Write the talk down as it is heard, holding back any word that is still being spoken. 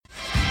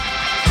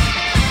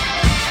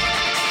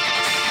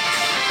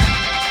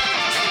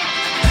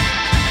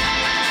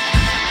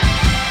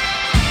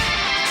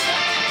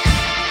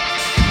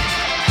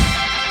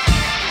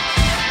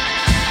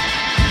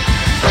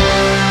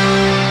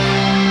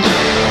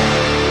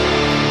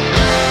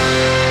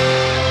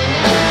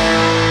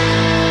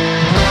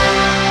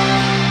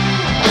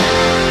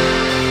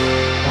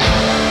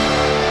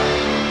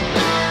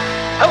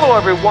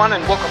everyone,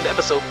 and welcome to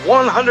episode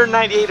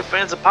 198 of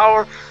Fans of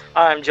Power.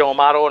 I'm Joe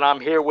Amato, and I'm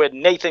here with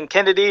Nathan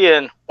Kennedy.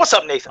 And what's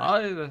up,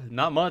 Nathan?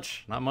 Not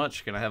much.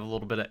 Gonna have a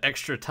little bit of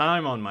extra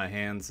time on my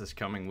hands this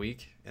coming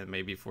week, and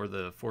maybe for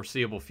the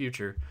foreseeable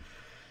future.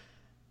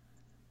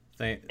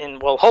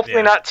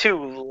 Hopefully not too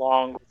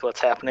long with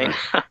what's happening.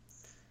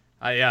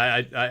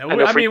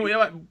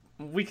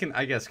 We can,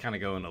 I guess, kind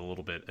of go into a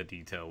little bit of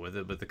detail with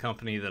it, but the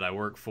company that I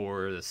work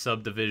for, the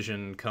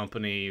subdivision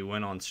company,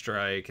 went on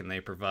strike, and they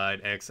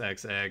provide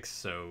XXX,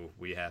 so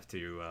we have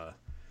to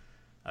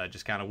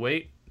just kind of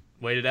wait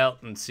it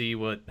out and see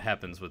what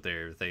happens with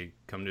there. If they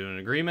come to an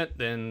agreement,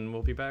 then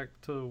we'll be back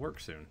to work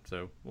soon.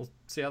 So we'll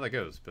see how that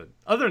goes. But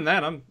other than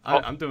that,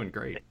 I'm doing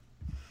great.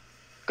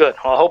 Good.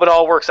 Well, I hope it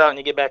all works out and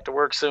you get back to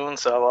work soon.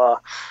 So,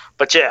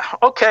 but yeah,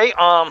 okay.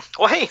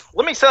 Well, hey,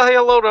 let me say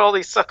hello to all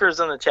these suckers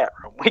in the chat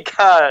room. We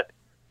got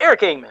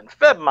Eric Amen,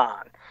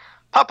 Febmon,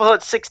 Papa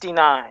Hut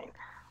 69.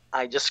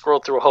 I just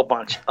scrolled through a whole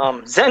bunch.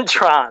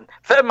 Zentron,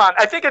 Febmon.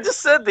 I think I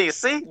just said these.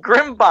 See,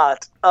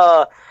 Grimbot,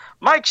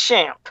 Mike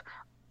Champ.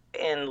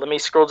 And let me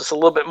scroll just a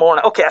little bit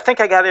more. Okay, I think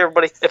I got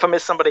everybody. If I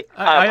missed somebody,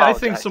 I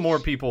think some more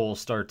people will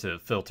start to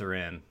filter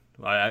in.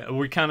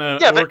 We're kind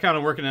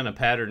of working in a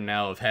pattern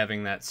now of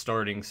having that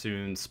starting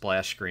soon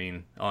splash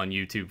screen on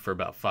YouTube for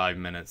about 5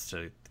 minutes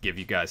to give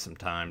you guys some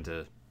time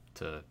to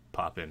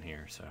pop in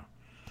here. So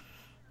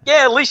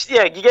yeah, at least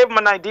you gave them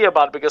an idea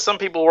about it, because some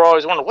people were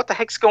always wondering what the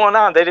heck's going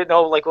on. They didn't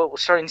know what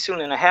was starting soon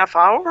in a half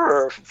hour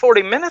or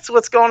 40 minutes.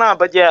 What's going on?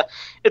 But yeah,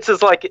 it's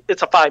just like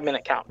it's a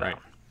 5-minute countdown. Right.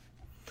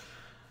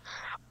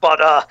 But,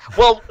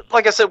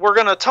 like I said, we're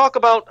going to talk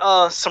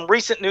about some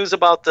recent news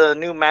about the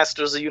new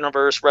Masters of the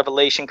Universe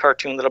Revelation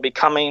cartoon that'll be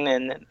coming.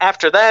 And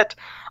after that,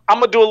 I'm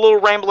going to do a little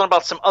rambling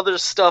about some other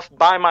stuff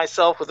by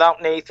myself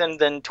without Nathan.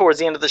 Then towards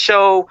the end of the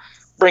show,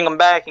 bring him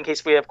back in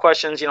case we have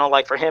questions,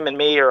 like for him and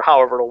me, or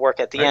however it'll work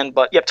at the end.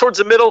 But, yeah, towards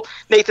the middle,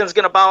 Nathan's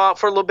going to bow out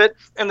for a little bit,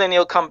 and then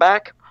he'll come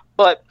back.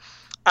 But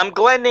I'm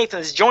glad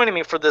Nathan's joining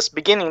me for this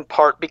beginning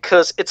part,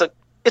 because it's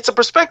a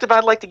perspective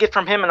I'd like to get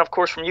from him and, of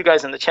course, from you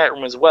guys in the chat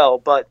room as well.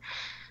 But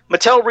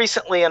Mattel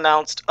recently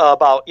announced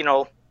about,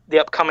 the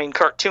upcoming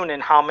cartoon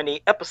and how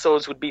many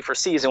episodes would be for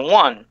season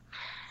 1.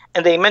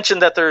 And they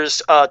mentioned that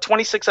there's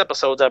 26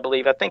 episodes, I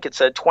believe. I think it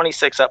said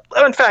 26.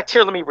 In fact,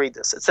 here, let me read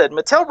this. It said,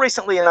 Mattel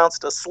recently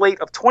announced a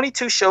slate of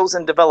 22 shows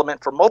in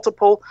development for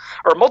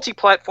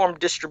multi-platform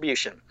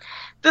distribution.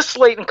 This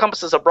slate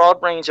encompasses a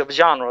broad range of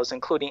genres,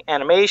 including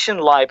animation,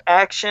 live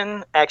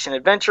action,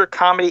 action-adventure,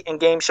 comedy, and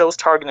game shows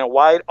targeting a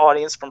wide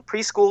audience from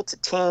preschool to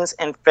teens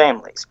and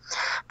families.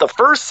 The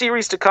first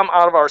series to come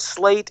out of our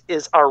slate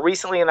is our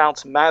recently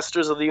announced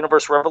Masters of the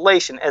Universe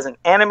Revelation as an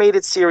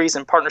animated series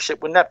in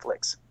partnership with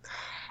Netflix.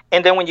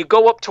 And then when you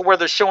go up to where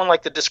they're showing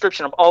like the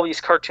description of all these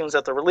cartoons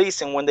that they're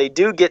releasing, when they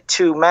do get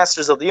to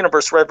Masters of the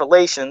Universe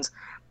Revelations,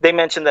 they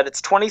mention that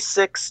it's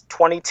 26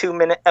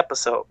 22-minute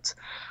episodes.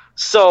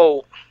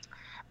 So,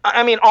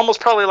 I mean,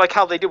 almost probably like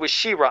how they did with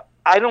She-Ra.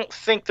 I don't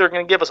think they're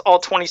going to give us all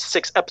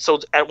 26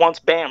 episodes at once,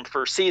 bam,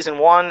 for season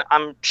 1.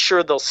 I'm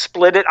sure they'll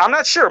split it. I'm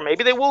not sure.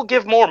 Maybe they will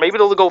give more. Maybe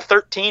they'll go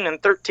 13 and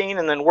 13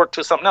 and then work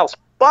to something else.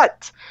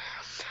 But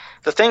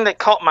the thing that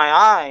caught my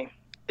eye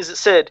is it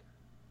said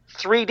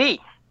 3D.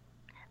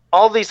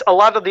 A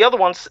lot of the other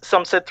ones,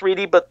 some said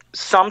 3D, but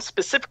some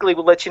specifically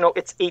will let you know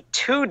it's a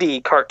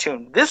 2D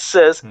cartoon. This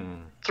says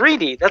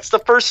 3D. That's the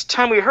first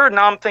time we heard.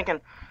 Now I'm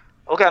thinking,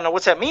 okay, now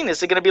what's that mean?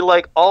 Is it going to be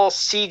like all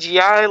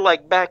CGI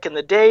like back in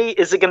the day?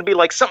 Is it going to be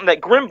like something that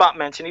Grimbot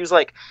mentioned? He was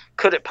like,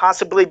 could it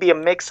possibly be a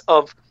mix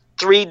of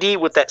 3D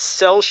with that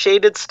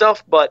cel-shaded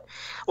stuff? But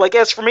like,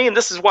 as for me, and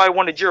this is why I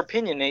wanted your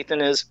opinion,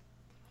 Nathan, is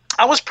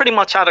I was pretty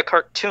much out of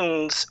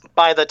cartoons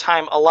by the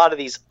time a lot of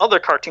these other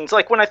cartoons,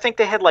 like when I think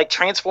they had like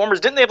Transformers,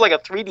 didn't they have like a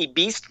 3D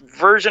Beast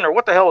version, or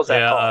what the hell was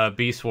that called? Yeah,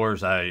 Beast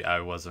Wars, I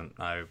wasn't.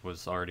 I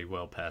was already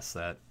well past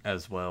that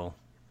as well.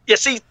 Yeah,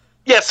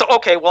 so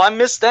okay, well I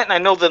missed that, and I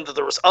know that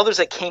there was others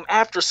that came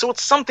after, so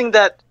it's something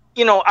that,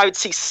 I would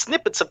see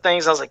snippets of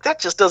things, and I was like, that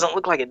just doesn't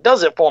look like it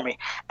does it for me.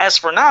 As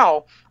for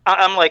now,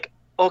 I'm like,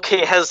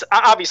 okay,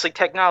 obviously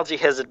technology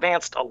has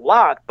advanced a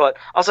lot, but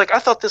I was like, I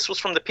thought this was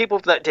from the people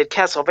that did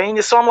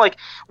Castlevania. So I'm like,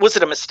 was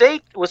it a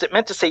mistake? Was it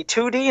meant to say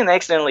 2D and they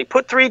accidentally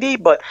put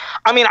 3D? But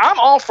I mean, I'm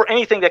all for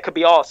anything that could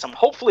be awesome.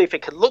 Hopefully, if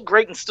it could look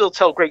great and still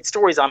tell great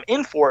stories, I'm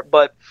in for it.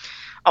 But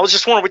I was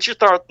just wondering what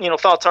your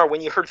thoughts are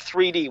when you heard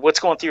 3D. What's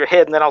going through your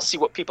head, and then I'll see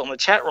what people in the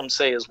chat room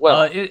say as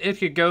well. It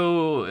could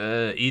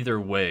go either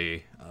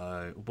way.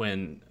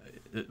 When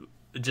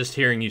just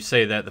hearing you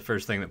say that, the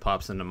first thing that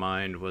pops into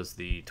mind was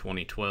the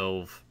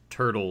 2012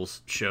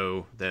 Turtles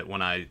show, that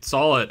when I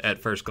saw it at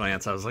first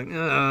glance, I was like,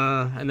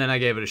 and then I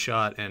gave it a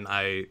shot, and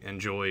I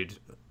enjoyed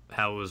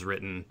how it was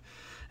written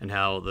and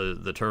how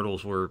the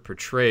Turtles were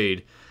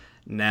portrayed.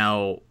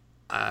 Now,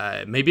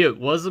 maybe it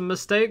was a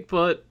mistake,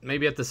 but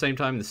maybe at the same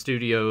time, the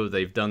studio,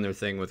 they've done their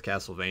thing with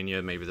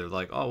Castlevania. Maybe they're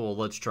like, oh, well,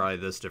 let's try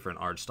this different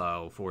art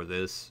style for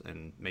this,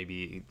 and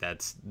maybe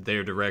that's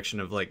their direction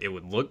of, like, it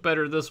would look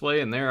better this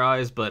way in their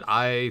eyes, but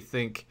I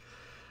think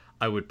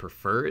I would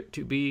prefer it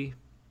to be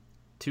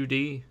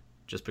 2D,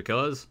 just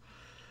because.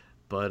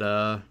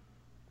 But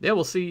yeah,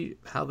 we'll see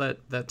how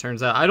that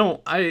turns out.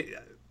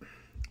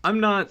 I'm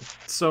not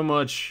so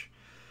much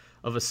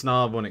of a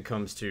snob when it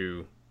comes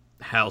to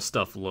how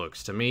stuff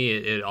looks. To me,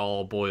 it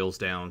all boils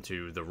down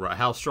to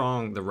how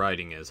strong the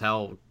writing is,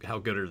 how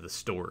good are the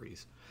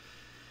stories.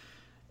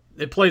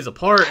 It plays a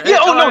part. Yeah,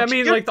 oh no, I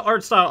mean, like the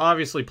art style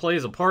obviously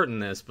plays a part in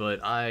this, but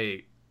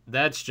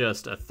that's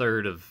just a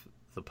third of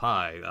the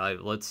pie.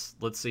 Let's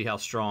see how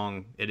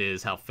strong it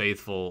is, how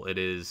faithful it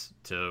is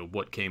to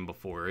what came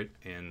before it,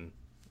 and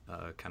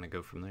kind of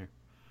go from there.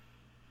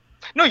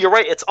 No, you're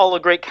right. It's all a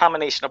great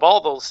combination of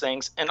all those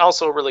things. And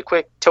also, really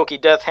quick, Toki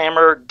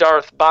Deathhammer,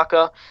 Darth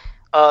Baka,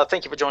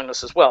 thank you for joining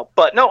us as well.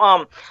 But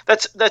no,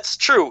 that's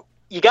true.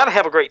 You got to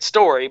have a great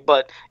story,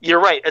 but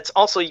you're right. It's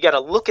also, you got to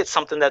look at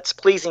something that's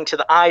pleasing to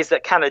the eyes,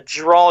 that kind of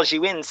draws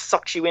you in,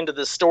 sucks you into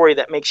the story,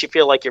 that makes you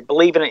feel like you're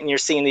believing it and you're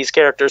seeing these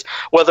characters,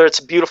 whether it's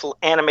beautiful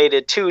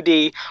animated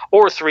 2D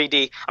or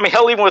 3D. I mean,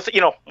 hell, even with,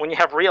 when you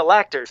have real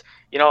actors,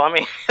 I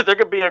mean, there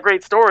could be a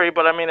great story,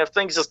 but I mean, if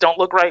things just don't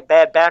look right,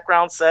 bad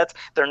background sets,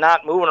 they're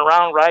not moving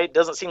around right,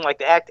 doesn't seem like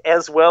they act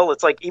as well,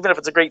 it's like, even if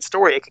it's a great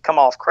story, it could come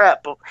off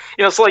crap. But,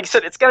 so like you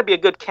said, it's got to be a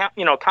good,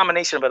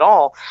 combination of it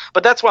all.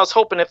 But that's why I was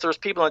hoping if there's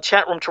people in the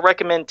chat room to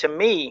recommend to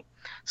me,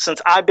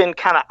 since I've been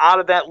kind of out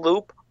of that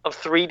loop of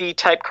 3D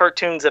type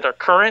cartoons that are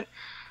current,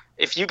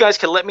 if you guys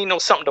could let me know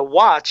something to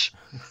watch,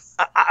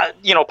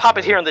 pop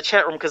it here in the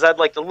chat room, because I'd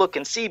like to look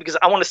and see, because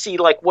I want to see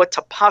like what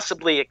to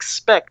possibly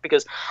expect,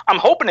 because I'm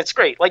hoping it's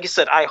great. Like you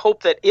said, I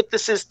hope that if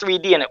this is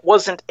 3D and it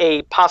wasn't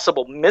a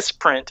possible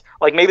misprint,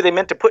 like maybe they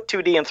meant to put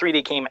 2D and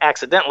 3D came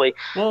accidentally,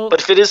 but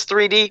if it is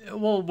 3D,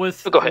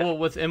 go ahead. Well,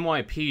 with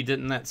MYP,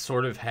 didn't that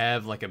sort of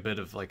have like a bit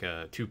of like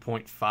a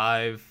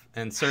 2.5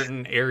 in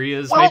certain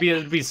areas? Well, maybe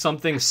it'd be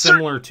something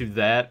similar to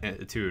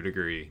that to a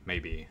degree,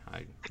 maybe.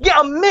 Yeah,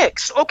 a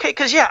mix. Okay,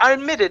 because I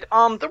admitted,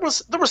 there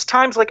was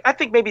times, like, I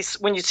think maybe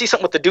when you see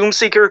something with the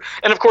Doomseeker,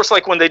 and of course,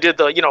 like when they did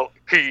the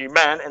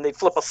He-Man, and they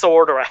flip a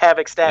sword or a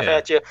Havoc staff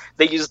at you,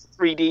 they used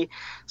 3D.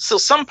 So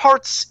some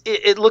parts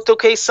it looked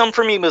okay. Some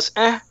for me was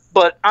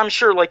but I'm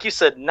sure, like you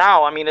said,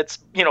 now, I mean, it's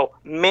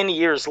many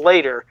years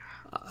later,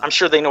 I'm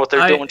sure they know what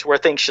they're doing to where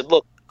things should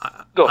look.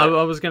 Go ahead.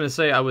 I was gonna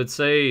say, I would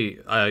say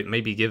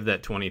maybe give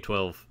that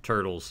 2012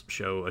 Turtles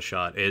show a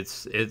shot. It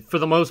for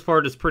the most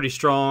part is pretty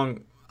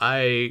strong.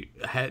 I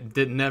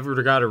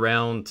never got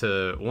around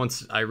to,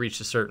 once I reached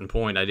a certain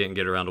point, I didn't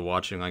get around to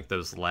watching like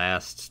those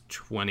last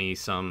 20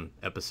 some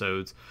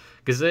episodes,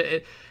 because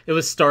it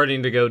was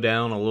starting to go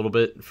down a little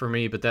bit for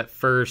me. But that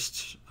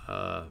first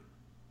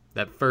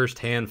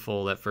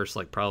handful, that first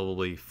like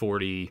probably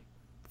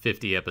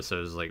 40-50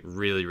 episodes, like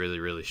really, really,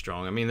 really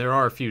strong. I mean, there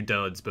are a few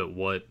duds, but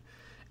what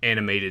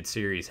animated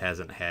series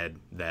hasn't had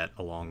that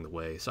along the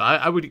way? So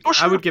I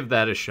would give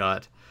that a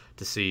shot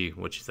to see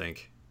what you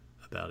think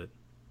about it.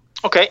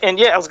 Okay, and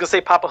I was gonna say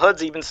Papa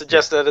Hud's even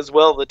suggested that as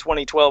well, the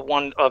 2012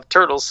 one of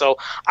Turtles. So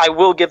I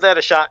will give that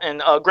a shot.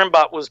 And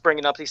Grimbot was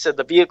bringing up, he said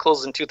the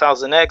vehicles in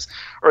 2000X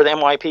or the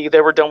MYP,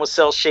 they were done with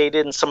cel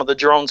shaded, and some of the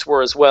drones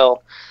were as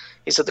well.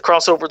 He said the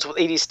crossovers with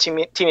 80s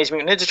Teenage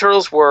Mutant Ninja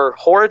Turtles were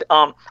horrid.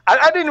 I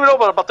didn't even know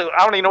about the.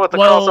 I don't even know what the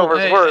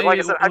crossovers were. Like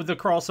I said, the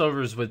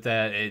crossovers with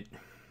that,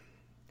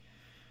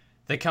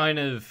 they kind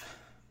of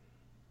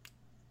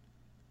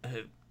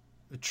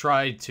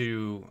tried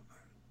to,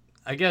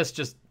 I guess,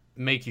 just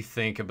make you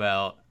think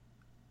about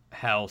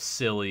how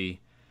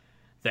silly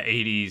the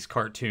 80s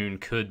cartoon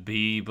could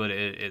be, but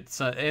it's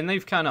and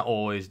they've kind of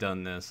always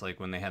done this, like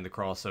when they had the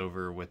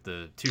crossover with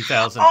the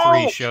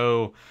 2003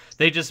 show,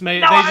 they just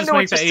make the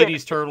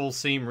 80s Turtles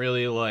seem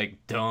really like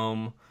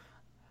dumb.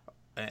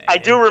 I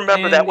do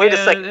remember that. Wait a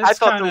second, I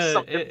thought there was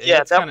something.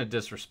 It's kind of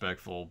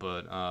disrespectful,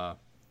 but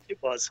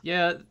it was.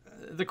 Yeah,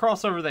 the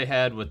crossover they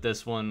had with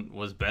this one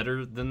was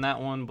better than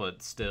that one,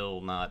 but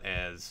still not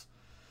as.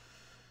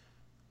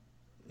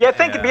 Yeah, I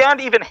think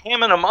beyond even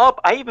hamming them up,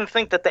 I even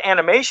think that the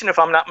animation, if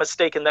I'm not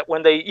mistaken, that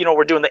when they,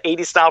 were doing the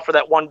 80s style for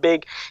that one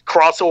big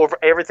crossover,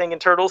 everything in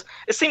Turtles,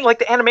 it seemed like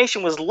the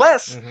animation was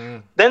less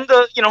than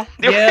the,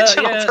 the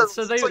original Turtles.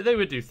 So they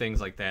would do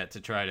things like that to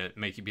try to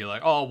make you be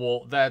like, oh,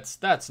 well,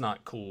 that's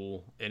not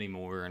cool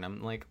anymore. And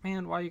I'm like,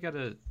 man, why you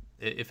gotta?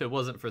 If it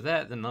wasn't for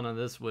that, then none of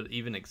this would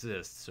even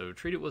exist. So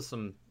treat it with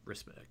some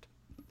respect.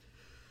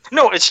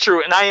 No, it's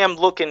true, and I am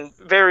looking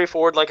very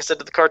forward, like I said,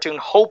 to the cartoon,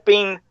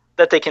 hoping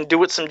that they can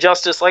do it some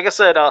justice. Like I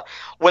said,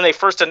 when they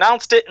first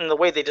announced it and the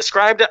way they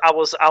described it, I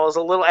was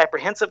a little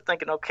apprehensive,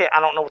 thinking, okay, I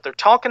don't know what they're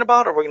talking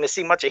about. Are we going to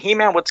see much of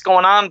He-Man? What's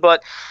going on?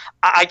 But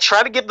I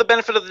try to give the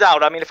benefit of the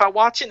doubt. I mean, if I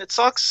watch it and it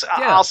sucks,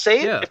 I'll say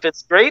it. Yeah. If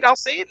it's great, I'll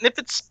say it. And if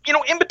it's,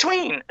 in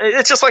between,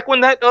 it's just like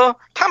when that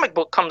comic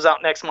book comes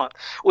out next month,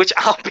 which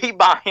I'll be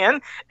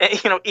buying,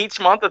 each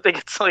month. I think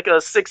it's like a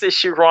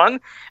 6-issue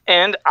run,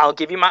 and I'll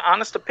give you my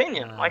honest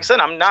opinion. Like I said,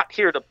 I'm not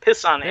here to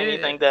piss on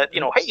anything that,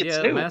 hey, it's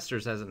new.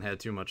 Masters hasn't had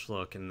too much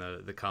luck in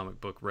the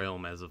comic book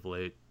realm as of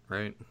late,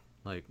 right?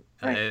 Like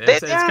Right. it's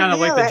kind of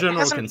like the that general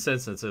hasn't.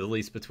 consensus, at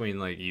least between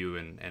like you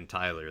and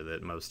Tyler,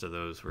 that most of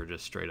those were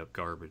just straight up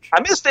garbage. I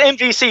missed the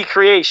MVC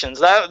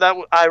creations.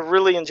 I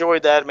really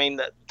enjoyed that. I mean,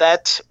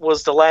 that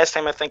was the last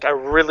time I think I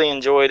really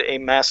enjoyed a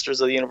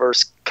Masters of the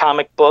Universe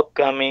comic book.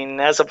 I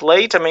mean, as of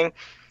late, I mean,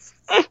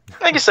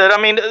 like I said,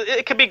 I mean,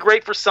 it could be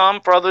great for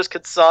some, for others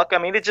could suck. I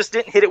mean, it just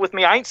didn't hit it with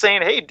me. I ain't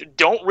saying, hey,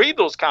 don't read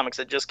those comics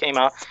that just came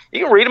out.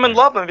 You can read them and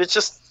Right. love them. It's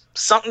just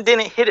something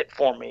didn't hit it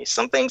for me.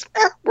 Some things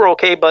were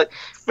okay, but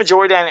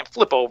majority I didn't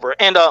flip over.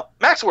 And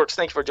Maxworks,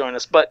 thank you for joining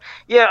us. But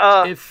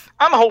yeah, If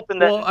I'm hoping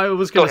that. Well, I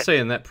was Go going to ahead. say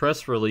in that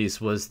press release,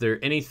 was there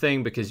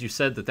anything, because you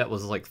said that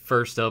was like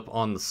first up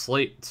on the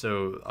slate,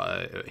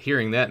 so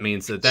hearing that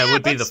means that Yeah,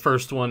 would be the that's.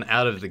 first one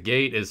out of the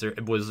gate.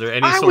 Was there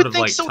any I sort would of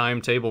think like so.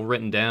 timetable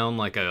written down,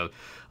 like a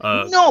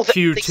No, they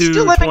Q2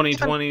 still haven't given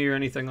 2020 or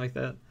anything like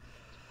that?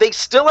 they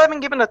still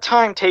haven't given a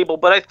timetable,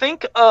 but I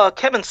think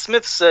Kevin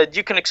Smith said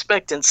you can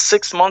expect in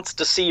 6 months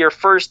to see your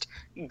first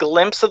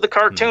glimpse of the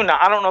cartoon. Now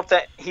I don't know if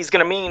that he's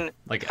going to mean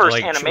Like first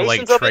like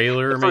animations of it,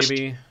 trailer the first.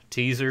 maybe,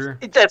 teaser.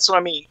 That's what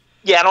I mean.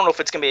 Yeah, I don't know if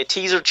it's going to be a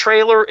teaser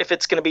trailer, if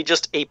it's going to be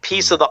just a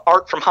piece of the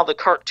art from how the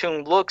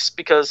cartoon looks,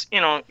 because,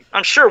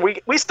 I'm sure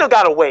we still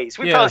got a ways.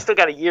 We Yeah. probably still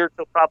got a year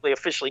to probably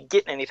officially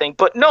get anything.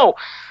 But no,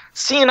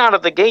 seeing out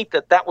of the gate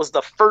that was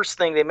the first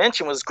thing they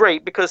mentioned was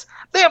great, because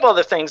they have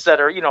other things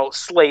that are,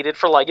 slated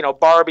for, like,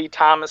 Barbie,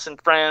 Thomas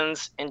and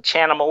Friends,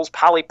 Enchantimals,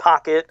 Polly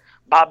Pocket,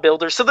 Bob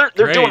Builder. So they're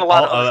Great. doing a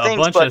lot of other A things.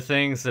 bunch But of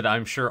things that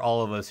I'm sure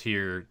all of us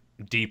here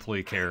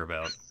deeply care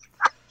about.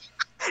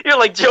 you're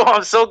like, Joe,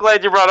 I'm so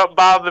glad you brought up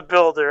Bob the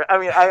Builder. I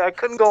mean, I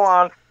couldn't go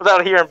on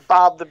without hearing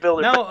Bob the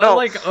Builder. Now,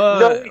 But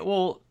no,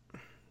 well,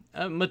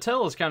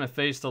 Mattel has kind of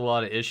faced a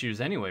lot of issues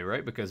anyway,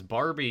 right? Because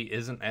Barbie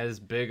isn't as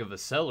big of a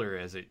seller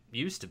as it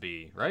used to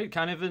be, right?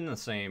 Kind of in the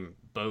same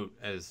boat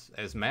as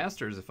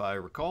Masters, if I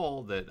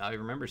recall. That I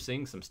remember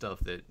seeing some stuff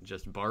that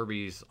just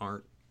Barbies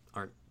aren't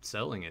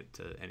selling it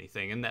to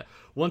anything, and that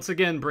once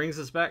again brings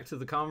us back to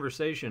the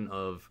conversation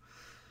of,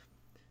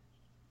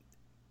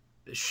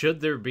 should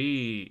there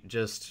be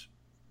just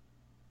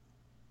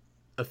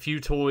a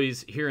few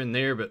toys here and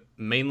there, but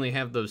mainly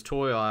have those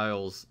toy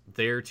aisles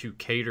there to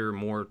cater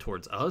more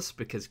towards us,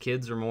 because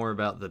kids are more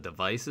about the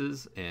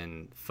devices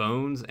and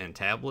phones and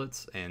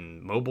tablets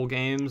and mobile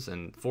games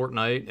and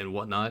Fortnite and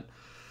whatnot.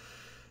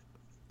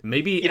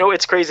 Maybe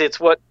it's crazy. It's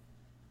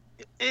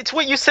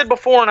what you said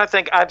before, and I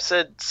think I've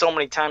said so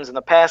many times in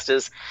the past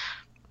is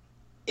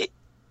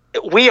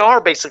we are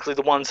basically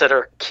the ones that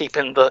are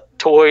keeping the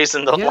toys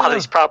and a lot of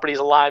these properties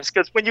alive.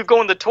 Because when you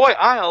go in the toy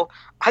aisle,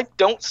 I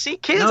don't see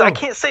kids. No. I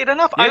can't say it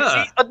enough. Yeah.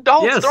 I see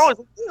adults. Yes. They're always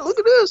like, "Yeah, look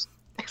at this."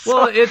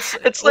 Well, So,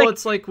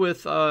 it's like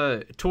with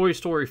Toy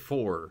Story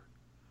 4.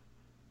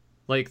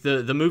 Like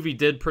the movie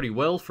did pretty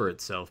well for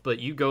itself, but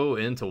you go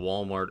into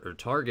Walmart or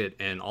Target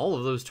and all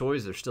of those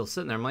toys are still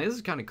sitting there. I'm like, this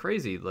is kind of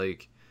crazy.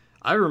 Like,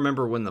 I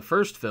remember when the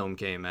first film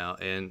came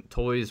out and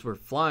toys were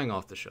flying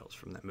off the shelves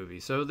from that movie.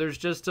 So there's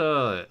just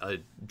a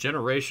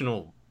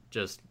generational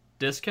just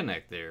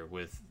disconnect there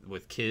with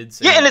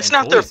kids. and it's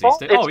not their toys these fault.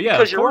 days. It's Oh yeah,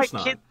 because of you're course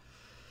right. not.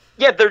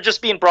 Yeah, they're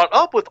just being brought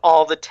up with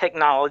all the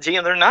technology,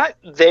 and they're not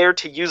there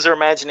to use their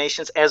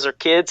imaginations as their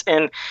kids.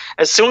 And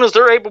as soon as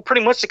they're able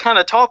pretty much to kind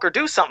of talk or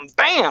do something,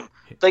 bam,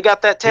 they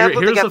got that tablet,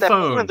 Here's they got the that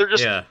phone. and they're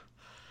just Yeah.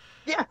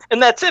 yeah,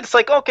 and that's it. It's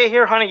like, okay,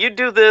 here, honey, you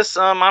do this.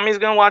 Mommy's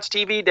gonna watch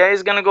TV.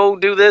 Daddy's gonna go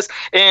do this,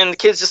 and the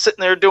kids just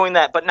sitting there doing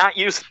that, but not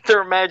using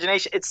their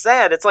imagination. It's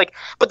sad. It's like,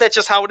 but that's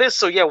just how it is.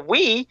 So yeah,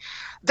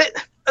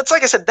 that's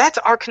like I said, that's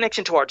our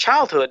connection to our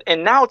childhood,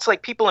 and now it's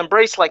like people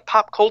embrace like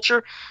pop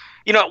culture.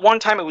 At one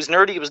time it was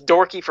nerdy, it was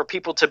dorky for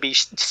people to be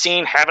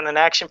seen having an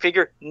action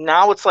figure.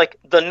 Now it's like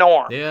the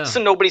norm. Yeah.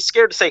 So nobody's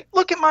scared to say,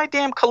 look at my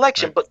damn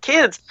collection. Right. But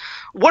kids,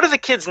 what are the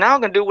kids now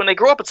going to do when they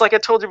grow up? It's like I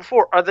told you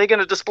before. Are they going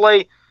to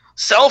display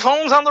cell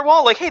phones on their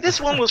wall? Like, hey,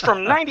 this one was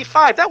from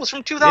 95. That was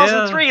from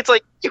 2003. Yeah. It's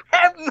like,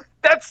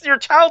 that's your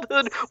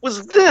childhood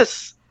was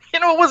this. It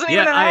wasn't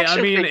even an action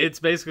I mean, figure. it's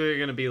basically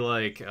going to be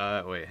like,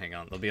 wait, hang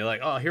on. They'll be like,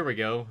 oh, here we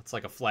go. It's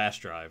like a flash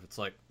drive. It's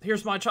like,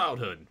 here's my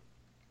childhood.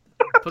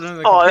 Put it in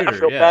the Oh, I computer.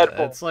 feel Yeah, bad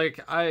for 'em. it's like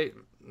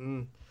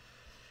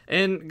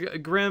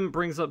and Grim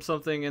brings up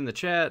something in the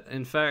chat.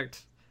 In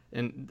fact,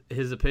 in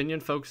his opinion,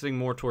 focusing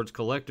more towards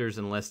collectors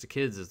and less to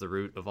kids is the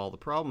root of all the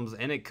problems.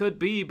 And it could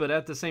be, but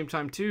at the same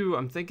time, too,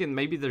 I'm thinking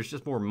maybe there's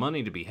just more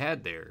money to be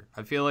had there.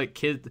 I feel like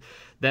kids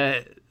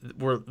they're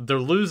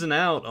losing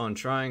out on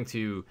trying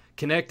to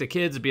connect the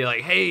kids and be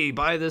like, hey,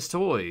 buy this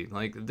toy.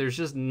 Like, there's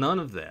just none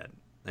of that.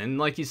 And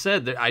like you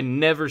said, I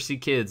never see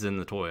kids in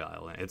the toy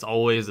aisle. It's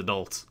always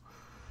adults.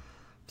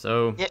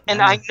 So Yeah,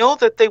 and I know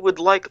that they would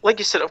like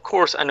you said, of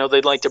course, I know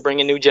they'd like to bring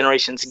in new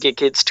generations and get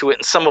kids to it,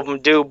 and some of them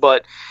do,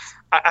 but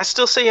I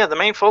still say, yeah, the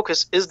main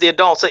focus is the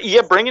adults.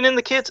 Yeah, bringing in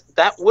the kids,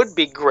 that would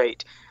be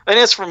great. And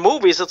as for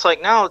movies, it's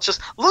like now it's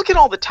just look at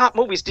all the top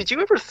movies. Did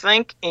you ever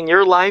think in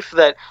your life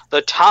that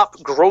the top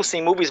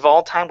grossing movies of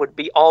all time would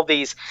be all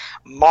these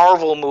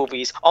Marvel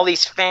movies, all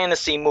these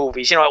fantasy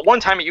movies? You know, at one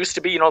time it used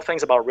to be, you know,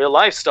 things about real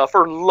life stuff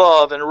or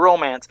love and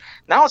romance.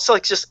 Now it's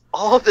like just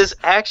all of this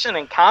action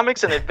and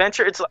comics and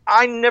adventure. It's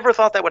I never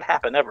thought that would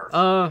happen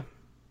ever.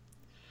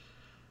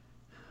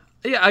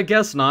 Yeah, I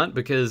guess not,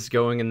 because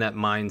going in that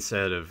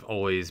mindset of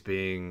always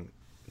being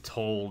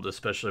told,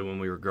 especially when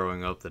we were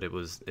growing up, that it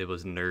was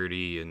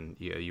nerdy, and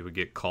you would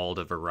get called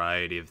a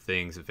variety of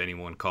things if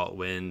anyone caught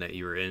wind that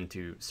you were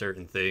into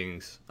certain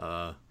things.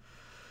 Yeah,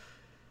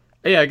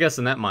 I guess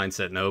in that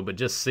mindset, no, but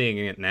just seeing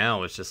it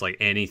now, it's just like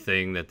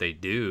anything that they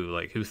do.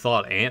 Like, who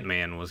thought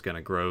Ant-Man was going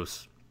to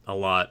gross a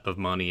lot of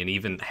money and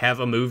even have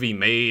a movie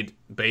made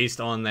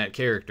based on that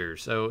character?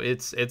 So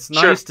it's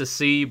nice to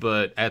see,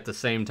 but at the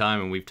same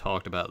time, and we've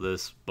talked about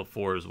this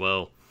before as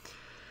well,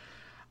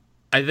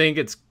 I think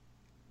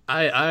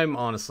I'm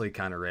honestly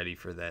kind of ready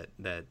for that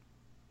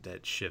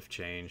shift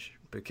change,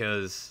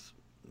 because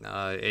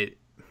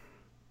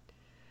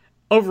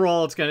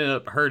overall it's going to end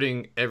up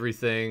hurting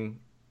everything,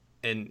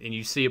 and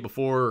you see it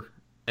before,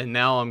 and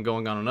now I'm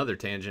going on another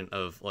tangent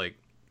of like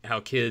how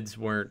kids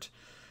weren't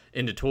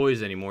into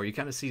toys anymore. You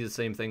kind of see the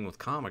same thing with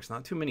comics.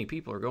 Not too many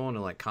people are going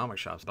to like comic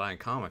shops buying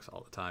comics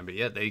all the time, but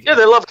yet they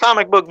love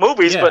comic book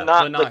movies, but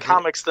not the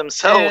comics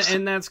themselves.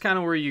 And that's kind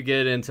of where you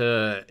get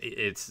into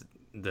it's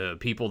the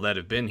people that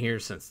have been here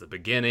since the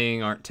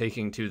beginning aren't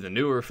taking to the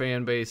newer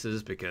fan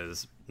bases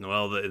because,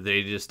 well,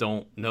 they just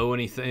don't know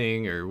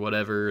anything or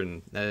whatever.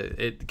 And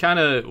it kind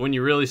of, when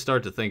you really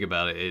start to think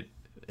about it,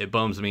 it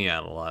bums me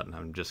out a lot. And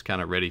I'm just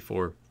kind of ready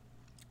for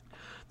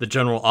the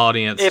general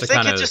audience to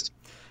kind of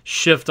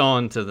shift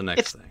on to the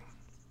next thing.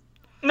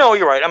 No,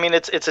 you're right. I mean,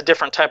 it's a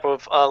different type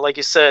of, like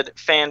you said,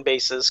 fan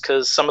bases,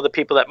 because some of the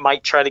people that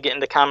might try to get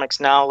into comics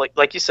now,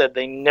 like you said,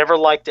 they never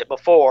liked it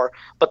before,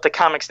 but the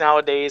comics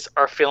nowadays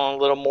are feeling a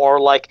little more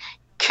like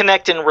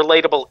connecting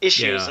relatable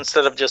issues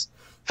instead of just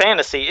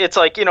fantasy. It's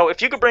like, you know,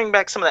 if you could bring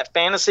back some of that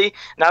fantasy,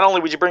 not only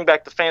would you bring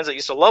back the fans that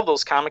used to love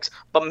those comics,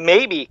 but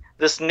maybe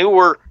this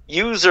newer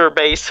user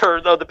base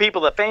or the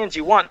people that fans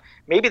you want,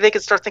 maybe they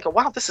could start thinking,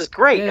 wow, this is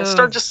great, and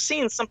start just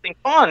seeing something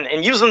fun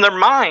and using their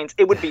minds.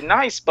 It would be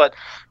nice, but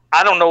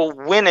I don't know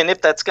when and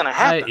if that's going to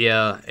happen.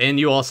 Yeah, and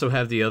you also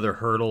have the other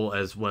hurdle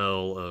as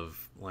well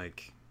of,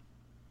 like,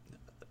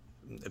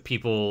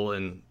 people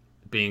and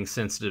being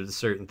sensitive to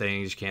certain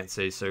things. You can't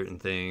say certain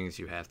things.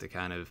 You have to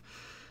kind of,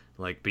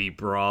 like, be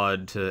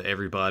broad to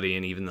everybody,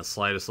 and even the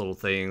slightest little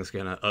thing is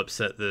going to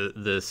upset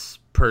this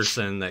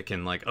person that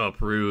can, like,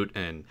 uproot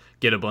and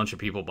get a bunch of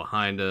people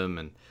behind them.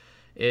 And,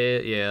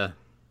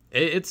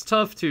 it's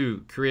tough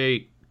to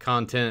create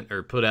content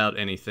or put out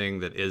anything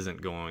that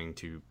isn't going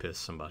to piss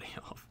somebody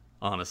off.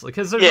 Honestly,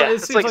 because it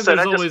seems like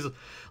there's always,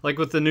 like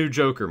with the new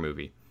Joker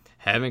movie,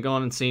 haven't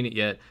gone and seen it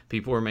yet.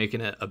 People are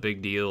making it a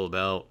big deal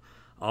about,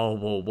 oh,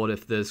 well, what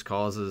if this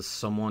causes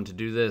someone to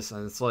do this?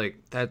 And it's like,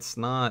 that's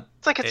not.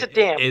 It's like it's a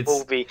damn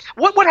movie.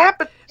 What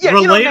happened? Yeah,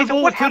 relatable?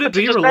 Nathan, what could it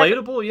be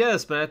relatable?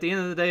 Yes, but at the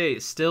end of the day,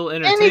 it's still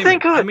entertainment. Anything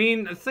could. I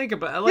mean, think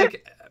about it.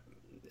 Like,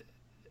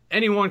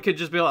 anyone could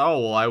just be like, oh,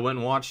 well, I went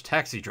and watched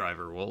Taxi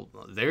Driver. Well,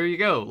 there you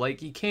go.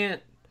 Like, you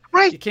can't.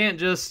 Right. You can't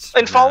just...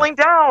 And falling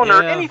down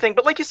or anything.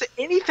 But like you said,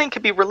 anything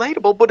could be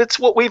relatable, but it's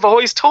what we've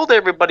always told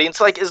everybody. It's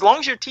like, as long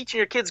as you're teaching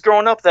your kids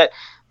growing up that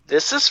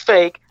this is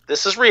fake,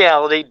 this is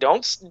reality,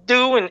 don't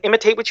do and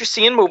imitate what you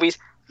see in movies,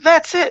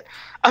 that's it.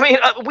 I mean,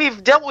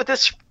 we've dealt with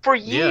this for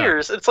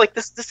years. It's like,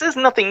 this is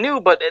nothing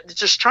new, but it's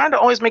just trying to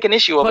always make an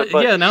issue of it.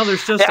 But yeah, now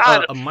there's just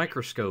a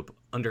microscope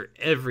under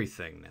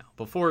everything now.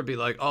 Before it'd be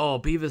like, oh,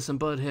 Beavis and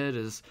Butthead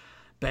is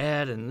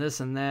bad and this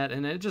and that,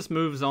 and it just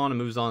moves on and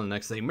moves on. The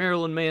next thing,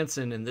 Marilyn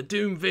Manson and the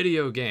Doom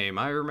video game.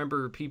 I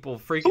remember people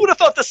freaking... Who would have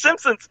thought The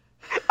Simpsons?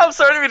 I'm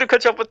sorry to be to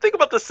cut you off, but think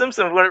about The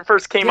Simpsons when it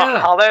first came out and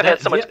how that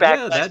had so much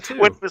backlash. That too.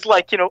 When it was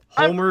like, you know,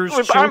 Homer's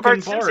choking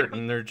Bart,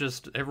 and they're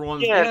just,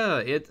 everyone's,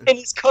 and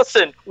he's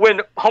cussing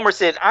when Homer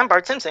said, I'm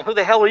Bart Simpson, who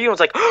the hell are you? And it's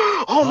like,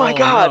 oh my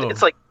God. No.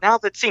 It's like, now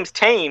that seems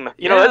tame.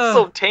 You know, that's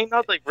so tame. I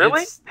was like,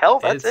 really? Hell,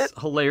 that's it?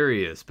 It's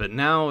hilarious. But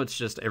now it's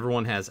just,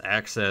 everyone has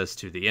access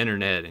to the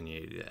internet, and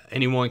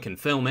anyone can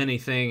film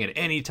anything at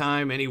any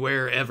time,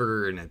 anywhere,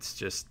 ever, and it's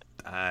just...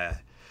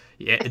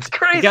 it's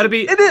crazy.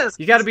 It is.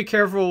 You got to be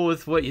careful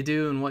with what you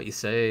do and what you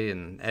say,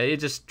 and it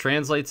just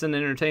translates into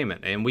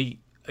entertainment. And we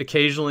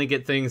occasionally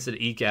get things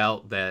that eke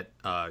out that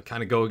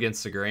kind of go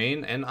against the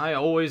grain, and I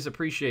always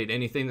appreciate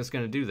anything that's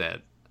going to do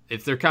that.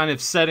 If they're kind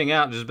of setting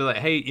out, just be like,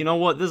 hey, you know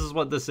what? This is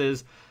what this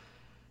is.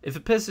 If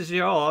it pisses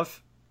you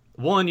off,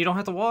 one, you don't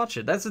have to watch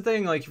it. That's the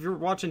thing. Like, if you're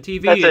watching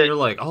TV and you're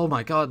like, oh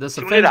my God, this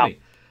offends me,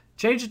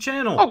 change the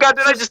channel. Oh God,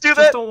 did I just do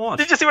that? Just don't watch.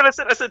 Did you see what I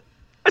said? I said,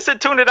 I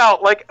said tune it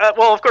out. Like,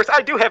 well, of course,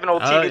 I do have an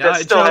old TV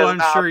that still Joe, has I'm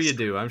knobs. sure you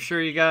do. I'm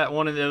sure you got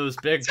one of those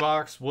big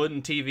box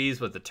wooden TVs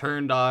with the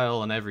turn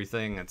dial and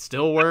everything that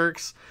still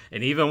works.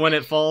 And even when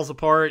it falls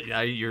apart,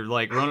 you're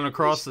like running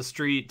across the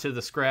street to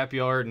the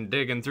scrapyard and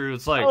digging through.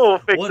 It's like,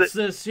 what's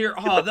this here?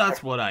 Oh,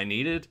 that's what I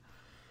needed.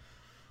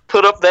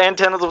 Put up the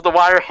antennas with the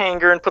wire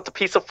hanger and put the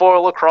piece of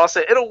foil across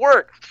it. It'll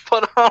work.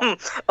 But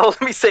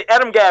let me say,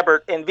 Adam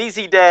Gabbert and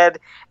VZ Dad,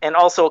 and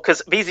also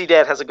because VZ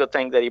Dad has a good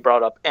thing that he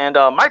brought up, and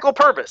Michael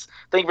Purvis.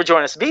 Thank you for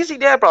joining us. VZ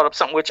Dad brought up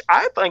something which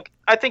I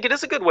think it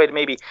is a good way to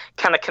maybe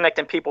kind of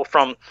connecting people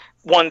from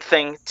one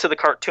thing to the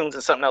cartoons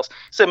and something else.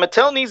 So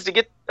Mattel needs to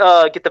get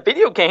the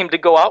video game to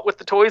go out with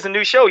the toys and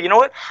new show. You know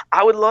what?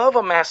 I would love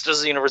a Masters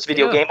of the Universe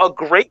video game, a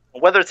great,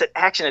 whether it's an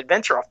action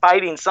adventure or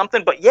fighting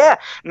something, but yeah,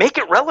 make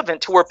it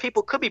relevant to where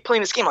people could be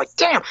playing this game like,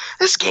 damn,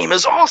 this game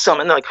is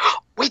awesome. And they're like,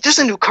 wait, there's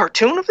a new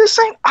cartoon of this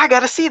thing? I got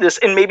to see this.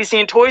 And maybe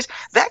seeing toys,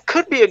 that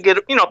could be a good,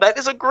 that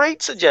is a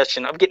great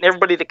suggestion of getting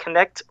everybody to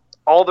connect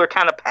all their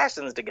kind of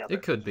passions together.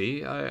 It could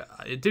be.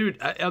 Dude,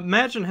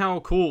 imagine how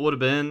cool it would have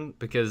been,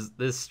 because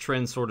this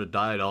trend sort of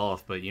died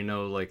off, but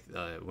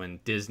when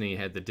Disney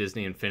had the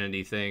Disney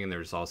Infinity thing, and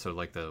there's also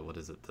like the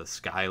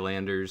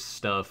Skylanders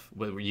stuff,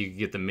 where you could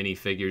get the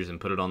minifigures and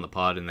put it on the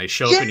pod and they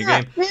show up in your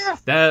game. Yeah.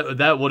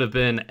 That would have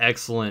been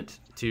excellent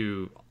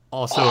to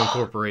also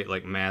incorporate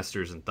like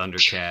Masters and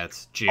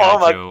Thundercats,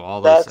 G.I. Joe,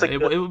 all those.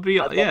 It would be,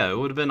 it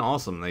would have been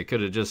awesome. They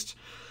could have just,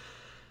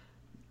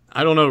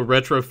 I don't know,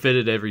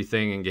 retrofitted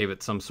everything and gave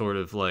it some sort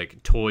of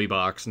like toy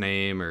box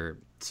name or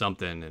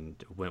something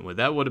and went with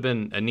that. Would have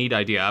been a neat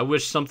idea. I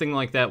wish something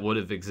like that would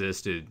have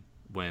existed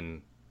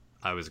when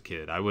I was a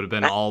kid. I would have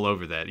been all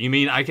over that. You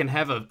mean I can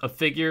have a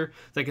figure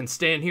that can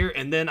stand here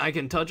and then I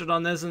can touch it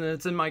on this and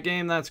it's in my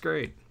game? That's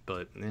great.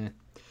 But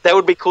that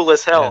would be cool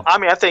as hell. Yeah. I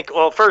mean, I think,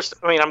 well, first,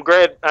 I'm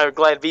glad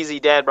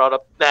VZ Dad brought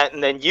up that,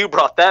 and then you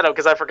brought that up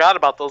because I forgot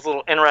about those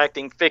little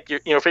interacting figures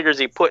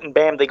you put, and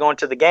bam, they go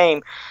into the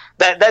game.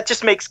 That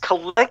just makes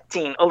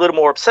collecting a little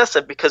more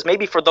obsessive, because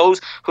maybe for those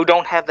who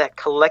don't have that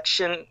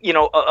collection,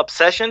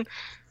 obsession,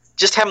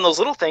 just having those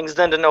little things,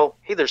 then to know,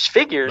 hey, there's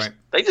figures. Right.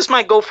 They just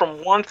might go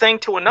from one thing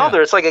to another.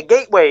 Yeah. It's like a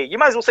gateway. You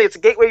might as well say it's a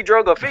gateway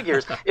drug of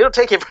figures. It'll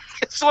take you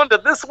from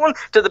this one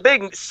to the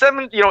big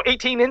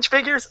 18-inch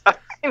figures. I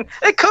mean,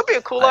 it could be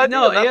a cool idea.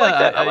 No, I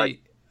like that.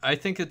 I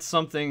think it's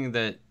something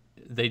that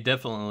they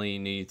definitely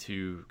need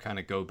to kind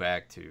of go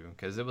back to,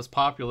 because it was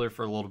popular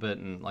for a little bit,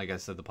 and like I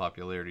said, the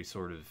popularity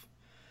sort of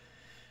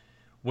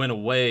went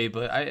away.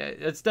 But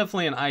it's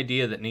definitely an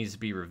idea that needs to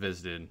be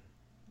revisited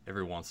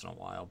every once in a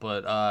while.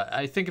 But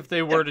I think if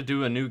they were to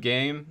do a new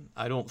game,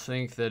 I don't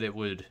think that it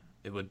would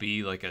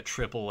be like a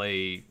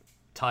AAA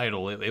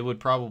title. It would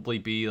probably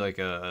be like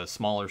a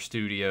smaller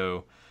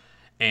studio.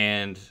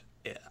 And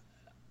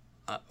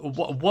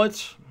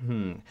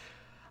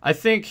I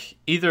think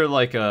either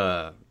like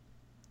a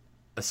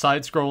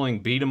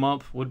side-scrolling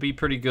beat-em-up would be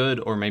pretty good,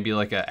 or maybe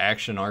like an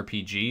action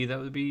RPG. That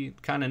would be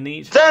kind of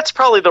neat. That's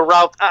probably the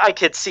route I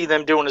could see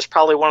them doing. Is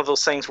probably one of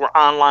those things where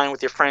online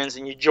with your friends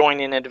and you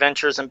join in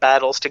adventures and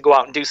battles to go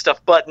out and do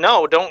stuff. But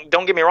no, don't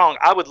get me wrong.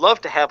 I would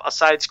love to have a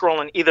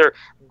side-scrolling either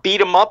beat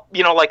 'em up,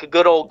 like a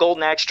good old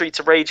Golden Axe Streets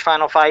of Rage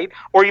Final Fight,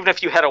 or even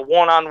if you had a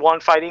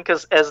one-on-one fighting,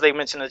 because as they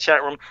mentioned in the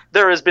chat room,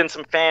 there has been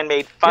some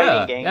fan-made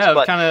fighting games. Yeah,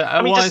 but kind of.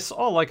 I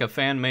saw like a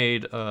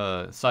fan-made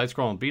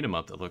side-scrolling beat 'em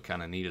up that looked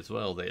kind of neat as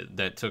well.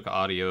 That took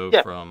audio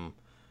from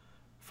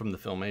the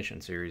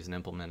Filmation series and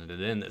implemented it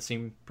in. That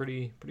seemed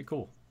pretty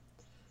cool.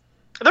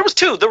 There was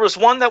two. There was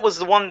one that was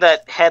the one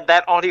that had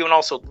that audio and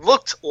also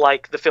looked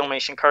like the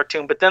Filmation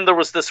cartoon. But then there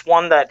was this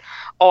one that,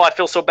 I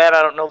feel so bad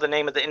I don't know the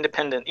name of the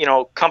independent,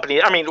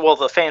 company. I mean, well,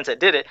 the fans that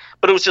did it.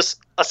 But it was just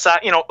a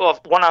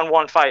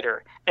one-on-one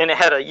fighter. And it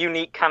had a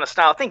unique kind of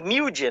style. I think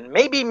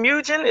maybe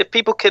Mugen, if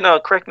people can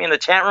correct me in the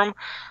chat room.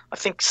 I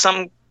think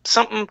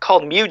something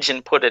called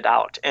Mugen put it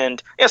out.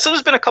 And, so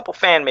there's been a couple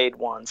fan-made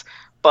ones.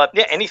 But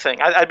yeah,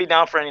 anything. I'd be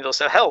down for any of those.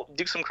 So hell,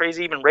 do some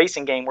crazy even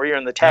racing game where you're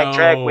in the tag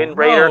track, Wind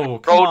Raider,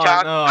 Roadhog.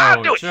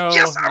 I'll do it. Joe,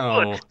 yes, I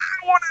would.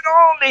 I want it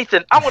all,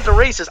 Nathan. I want the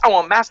races. I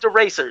want Master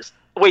Racers.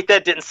 Wait,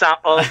 that didn't sound.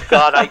 Oh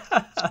God,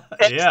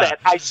 that.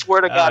 I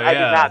swear to God, I did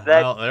not.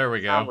 Well, there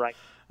we go. I'm right.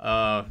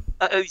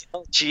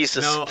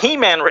 Jesus, no.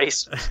 He-Man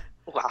Racers.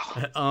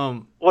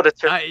 Wow. What a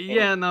turn.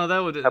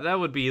 That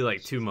would be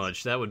like too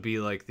much. That would be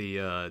like the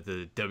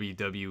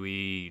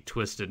WWE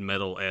Twisted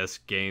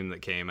Metal-esque game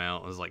that came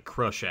out. It was like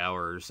Crush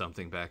Hour or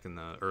something back in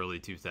the early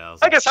 2000s.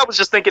 I guess I was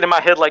just thinking in my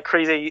head like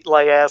crazy,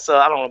 like I don't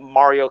know,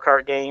 Mario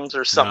Kart games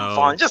or something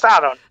fun. Just I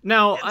don't.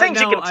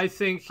 I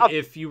think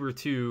if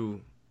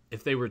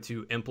they were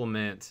to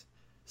implement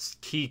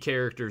key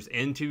characters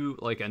into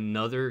like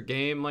another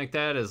game like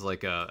that as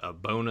like a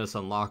bonus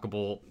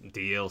unlockable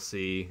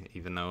DLC,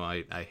 even though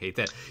I hate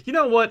that. You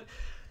know what?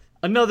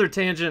 Another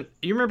tangent.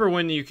 You remember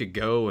when you could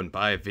go and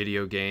buy a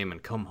video game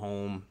and come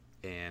home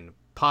and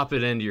pop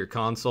it into your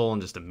console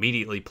and just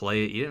immediately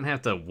play it? You didn't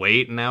have to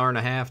wait an hour and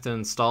a half to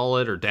install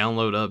it or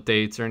download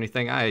updates or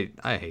anything. I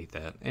hate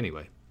that.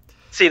 Anyway.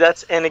 See,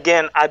 and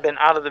again, I've been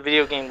out of the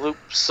video game loop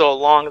so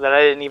long that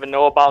I didn't even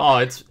know about. Oh,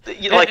 it's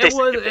like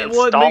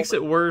what makes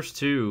it worse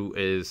too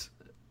is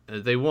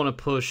they want to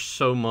push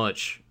so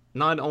much,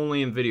 not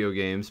only in video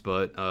games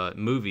but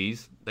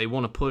movies. They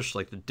want to push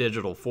like the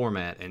digital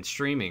format and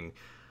streaming,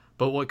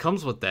 but what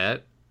comes with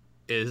that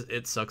is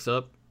it sucks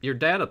up your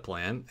data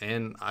plan.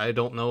 And I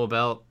don't know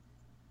about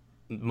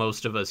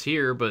most of us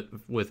here, but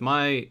with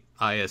my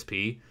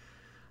ISP,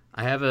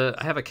 I have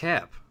a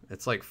cap.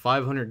 It's like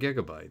 500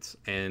 gigabytes,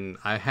 and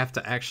I have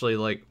to actually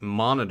like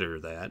monitor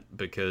that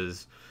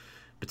because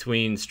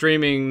between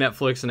streaming,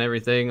 Netflix, and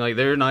everything, like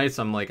there are nights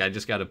I'm like I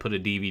just got to put a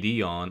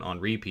DVD on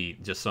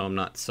repeat just so I'm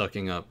not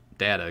sucking up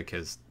data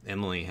because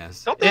Emily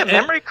has. Don't they have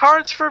memory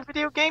cards for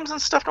video games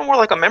and stuff? No more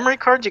like a memory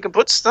card you can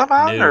put stuff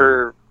on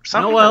or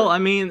something. No, well, I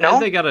mean,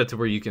 they got it to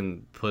where you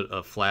can put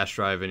a flash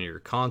drive into your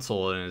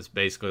console, and it's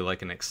basically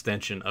like an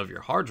extension of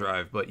your hard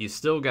drive, but you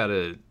still got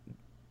to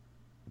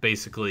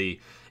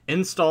basically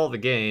install the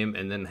game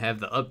and then have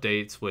the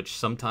updates, which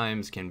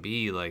sometimes can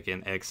be like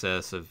in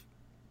excess of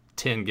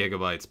 10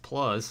 gigabytes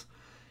plus,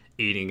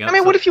 eating up. I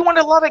mean, what if you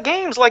wanted a lot of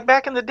games like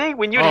back in the day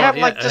when you'd have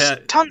like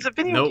just tons of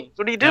video games?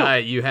 What do you do?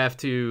 You have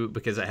to,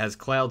 because it has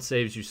cloud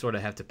saves, you sort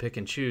of have to pick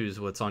and choose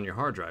what's on your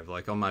hard drive.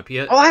 Like on my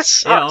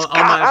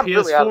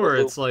PS4,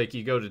 really it's like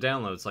you go to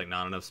download, it's like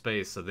not enough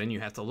space. So then you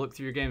have to look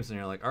through your games and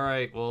you're like, all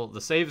right, well, the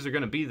saves are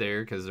going to be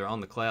there because they're on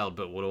the cloud,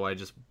 but what do I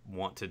just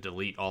want to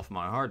delete off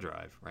my hard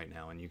drive right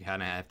now? And you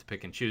kind of have to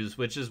pick and choose,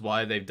 which is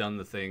why they've done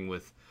the thing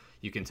with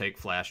you can take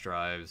flash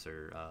drives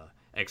or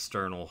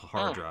external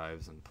hard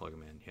drives and plug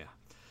them in. Yeah.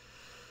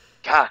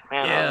 God,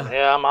 man,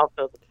 I'm out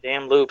of the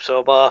damn loop.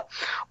 So,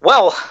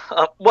 well,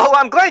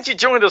 I'm glad you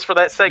joined us for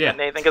that segment,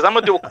 Nathan, because I'm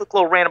going to do a quick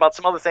little rant about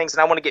some other things,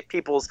 and I want to get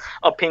people's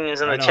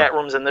opinions in the chat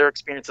rooms and their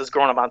experiences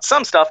growing up on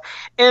some stuff,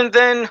 and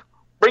then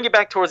bring it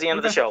back towards the end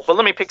of the show. But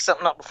let me pick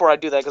something up before I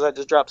do that, because I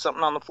just dropped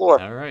something on the floor.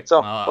 All right.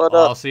 So,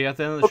 I'll see you at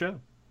the end of the show.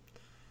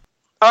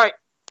 All right.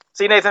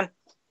 See you, Nathan.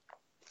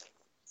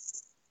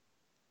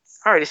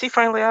 All right, is he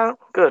finally out?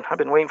 Good. I've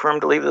been waiting for him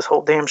to leave this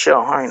whole damn show.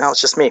 All right, now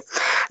it's just me.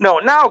 No,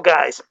 now,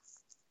 guys,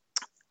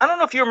 I don't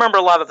know if you remember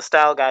a lot of the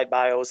Style Guide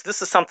bios.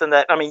 This is something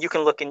that, I mean, you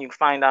can look and you can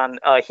find on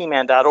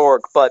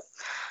He-Man.org, but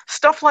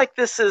stuff like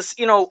this is,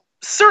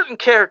 certain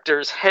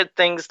characters had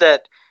things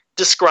that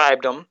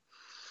described them.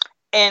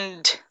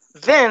 And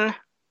then,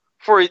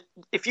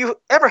 if you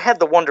ever had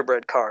the Wonder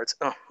Bread cards,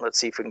 let's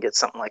see if we can get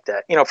something like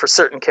that, for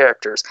certain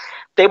characters,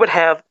 they would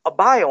have a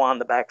bio on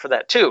the back for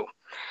that too.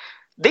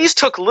 These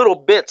took little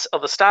bits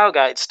of the Style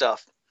Guide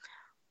stuff,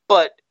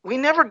 but we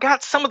never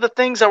got some of the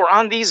things that were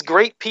on these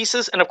great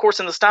pieces. And of course,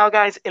 in the Style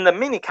Guides, in the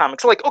mini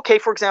comics, like, okay,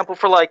 for example,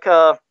 for like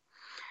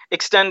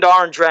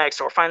Extendar and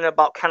Dragstore, finding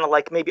about kind of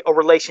like maybe a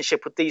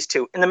relationship with these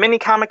two. In the mini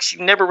comics,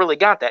 you never really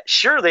got that.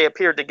 Sure, they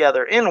appeared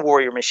together in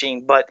Warrior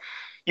Machine, but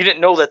you didn't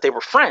know that they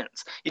were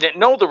friends. You didn't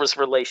know there was a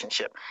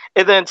relationship.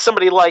 And then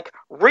somebody like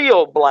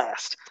Rio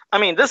Blast. I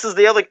mean, this is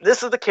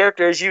the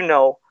character, as you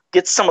know,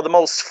 gets some of the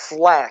most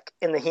flack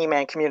in the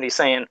He-Man community,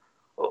 saying,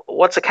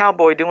 "What's a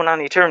cowboy doing on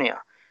Eternia?"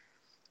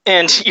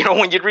 And,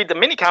 when you read the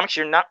mini comics,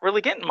 you're not really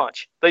getting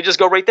much. They just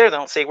go right there. They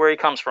don't say where he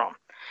comes from.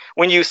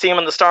 When you see him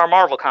in the Star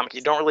Marvel comic,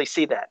 you don't really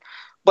see that.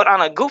 But on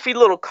a goofy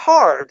little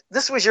card,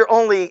 this was your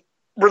only,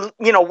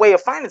 way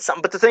of finding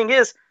something. But the thing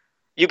is,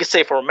 you could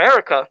say for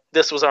America,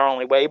 this was our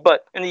only way.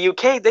 But in the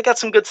UK, they got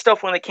some good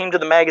stuff when it came to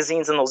the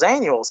magazines and those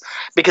annuals,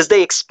 because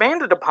they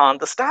expanded upon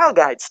the Style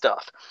Guide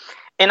stuff.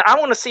 And I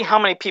want to see how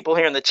many people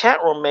here in the chat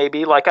room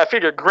maybe, like I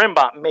figured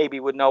Grimbot maybe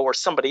would know, or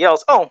somebody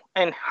else. Oh,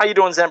 and how you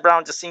doing, Zen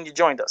Brown? Just seen you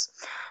joined us.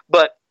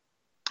 But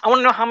I want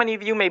to know how many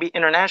of you, maybe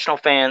international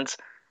fans,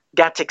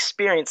 got to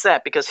experience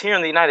that. Because here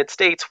in the United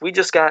States, we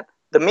just got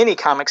the mini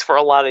comics for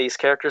a lot of these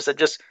characters that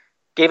just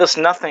gave us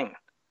nothing,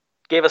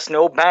 gave us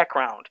no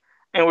background.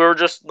 And we were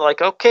just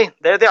like, okay,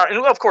 there they are.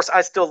 And of course,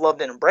 I still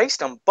loved and embraced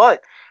them.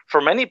 But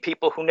for many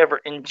people who never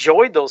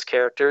enjoyed those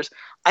characters,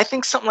 I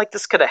think something like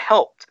this could have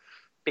helped,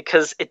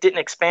 because it didn't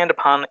expand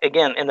upon,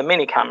 again, in the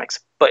mini comics.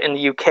 But in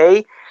the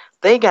UK,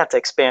 they got to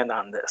expand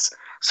on this.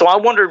 So I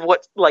wondered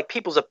what, like,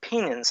 people's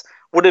opinions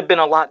would have been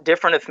a lot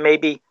different if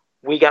maybe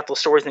we got those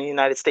stories in the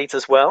United States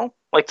as well.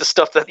 Like the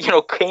stuff that,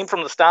 came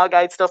from the Style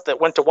Guide stuff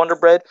that went to Wonder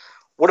Bread.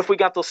 What if we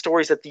got those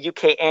stories that the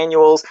UK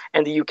annuals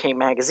and the UK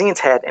magazines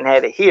had and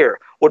had it here?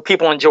 Would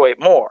people enjoy it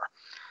more?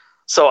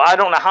 So I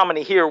don't know how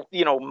many here,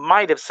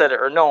 might have said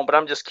it or known, but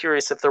I'm just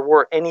curious if there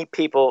were any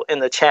people in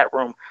the chat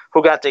room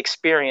who got to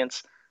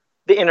experience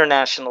the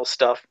international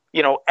stuff,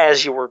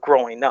 as you were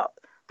growing up.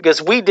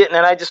 Because we didn't,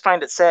 and I just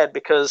find it sad,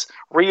 because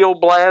Rio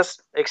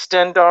Blast,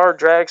 Extendar,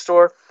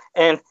 Dragstore,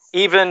 and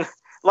even,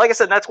 like I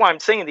said, that's why I'm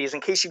saying these,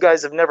 in case you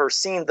guys have never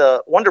seen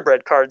the Wonder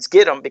Bread cards,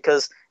 get them,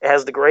 because it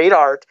has the great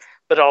art,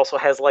 but it also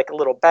has like a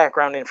little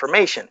background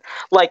information.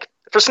 Like,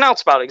 for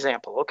Snoutspout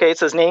example, okay, it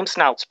says name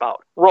Snoutspout.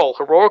 Role,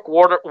 heroic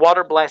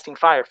water blasting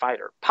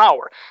firefighter.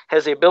 Power,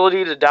 has the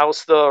ability to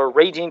douse the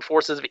raging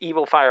forces of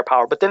evil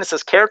firepower. But then it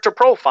says character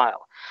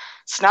profile.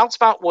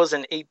 Snoutspout was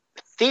an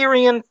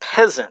Etherian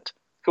peasant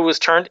who was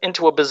turned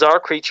into a bizarre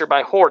creature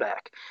by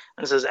Hordak.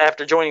 It says,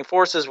 after joining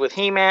forces with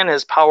He-Man,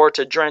 his power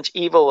to drench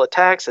evil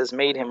attacks has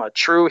made him a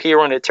true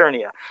hero in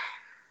Eternia.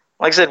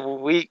 Like I said,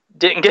 we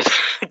didn't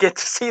get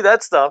to see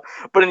that stuff,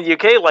 but in the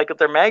UK, like with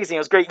their magazine, it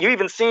was great. You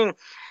even seen,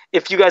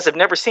 if you guys have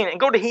never seen it, and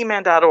go to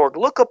He-Man.org,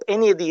 look up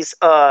any of these,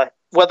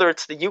 whether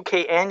it's the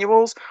UK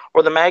annuals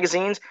or the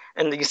magazines,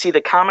 and you see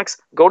the comics,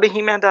 go to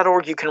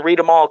He-Man.org, you can read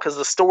them all because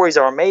the stories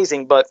are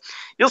amazing, but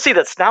you'll see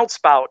that Snout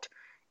Spout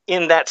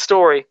in that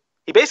story,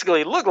 he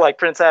basically looked like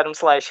Prince Adam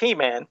 /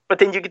 He-Man, but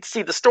then you get to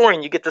see the story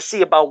and you get to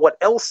see about what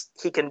else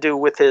he can do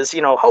with his,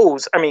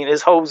 hose. I mean,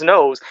 his hose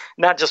nose,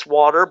 not just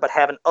water, but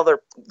having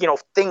other,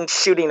 things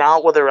shooting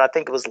out, whether I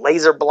think it was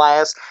laser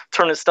blast,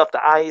 turning stuff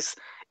to ice.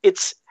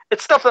 It's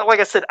stuff that,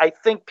 like I said, I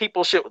think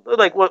people should,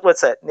 like,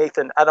 what's that?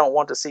 Nathan, I don't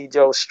want to see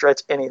Joe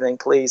stretch anything,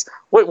 please.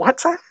 Wait,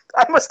 what's that?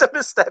 I must have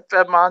missed that,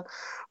 Fedmon.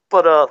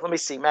 But let me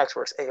see. Max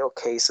works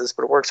A-OK says,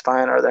 but it works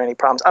fine. Are there any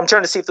problems? I'm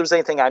trying to see if there's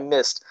anything I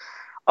missed.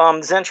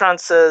 Zentron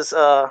says,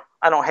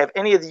 I don't have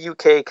any of the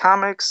UK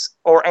comics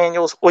or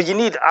annuals. Well,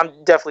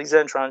 I'm definitely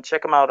Zentron.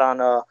 Check them out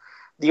on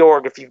the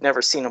org if you've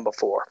never seen them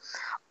before.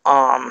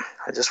 I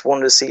just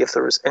wanted to see if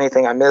there was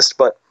anything I missed,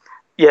 but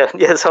yeah,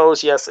 his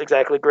host, yes,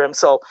 exactly, Grim.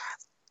 So,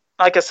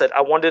 like I said,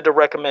 I wanted to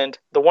recommend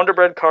the Wonder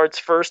Bread cards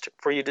first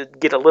for you to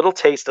get a little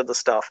taste of the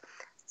stuff.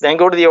 Then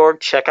go to the org,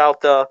 check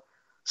out the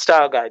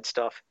Style Guide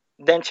stuff.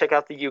 Then check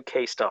out the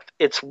UK stuff.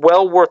 It's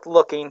well worth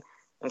looking.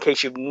 In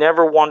case you've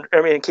never wondered,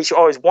 in case you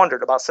always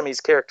wondered about some of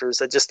these characters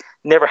that just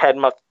never had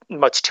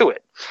much to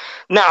it.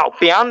 Now,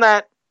 beyond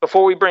that,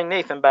 before we bring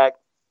Nathan back,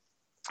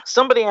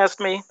 somebody asked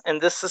me,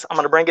 and I'm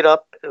going to bring it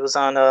up. It was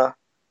on our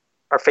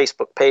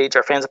Facebook page,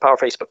 our Fans of Power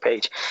Facebook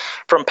page,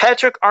 from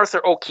Patrick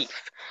Arthur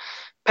O'Keefe.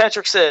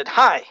 Patrick said,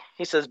 "Hi."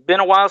 He says, "Been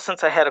a while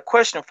since I had a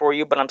question for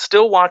you, but I'm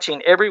still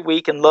watching every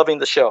week and loving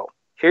the show.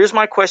 Here's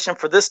my question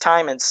for this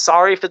time, and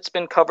sorry if it's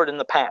been covered in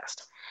the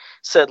past."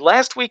 Said,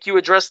 "Last week you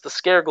addressed the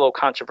Scareglow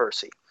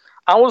controversy.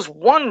 I was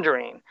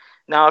wondering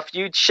now if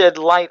you'd shed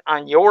light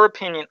on your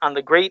opinion on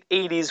the great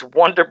 80s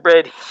Wonder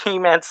Bread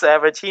He-Man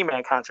Savage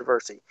He-Man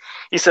controversy."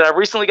 He said, "I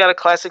recently got a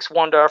Classics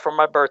Wonder for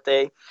my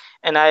birthday,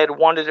 and I had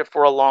wanted it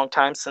for a long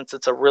time since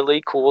it's a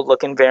really cool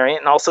looking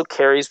variant and also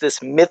carries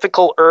this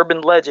mythical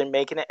urban legend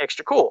making it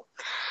extra cool.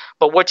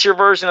 But what's your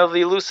version of the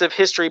elusive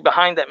history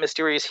behind that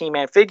mysterious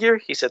He-Man figure?"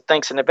 He said,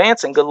 "Thanks in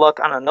advance and good luck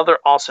on another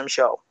awesome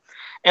show."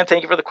 And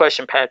thank you for the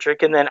question,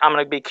 Patrick. And then I'm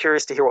going to be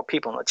curious to hear what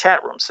people in the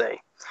chat room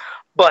say.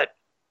 But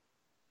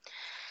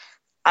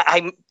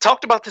I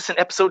talked about this in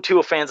episode 2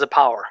 of Fans of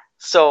Power.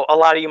 So a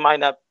lot of you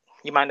might not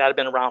have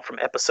been around from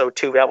episode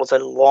 2. That was a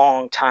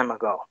long time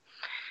ago.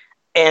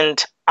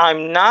 And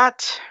I'm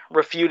not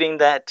refuting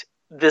that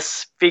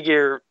this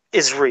figure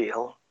is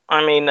real.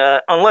 I mean,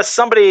 unless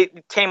somebody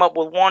came up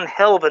with one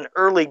hell of an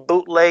early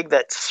bootleg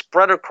that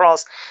spread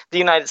across the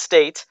United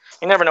States,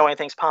 you never know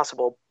anything's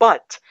possible.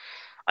 But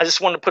I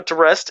just want to put to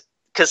rest,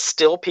 because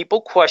still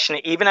people question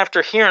it, even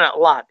after hearing it a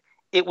lot.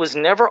 It was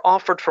never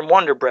offered from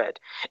Wonder Bread.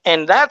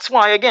 And that's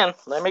why, again,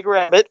 let me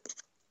grab it.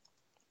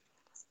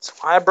 That's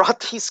why I brought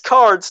these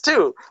cards,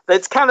 too.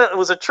 It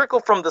was a trickle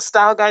from the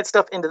Style Guide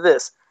stuff into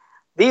this.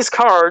 These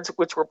cards,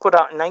 which were put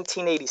out in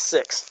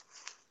 1986.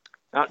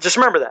 Now, just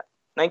remember that.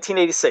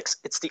 1986.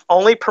 It's the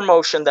only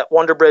promotion that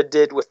Wonder Bread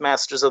did with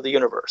Masters of the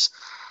Universe.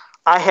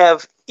 I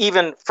have,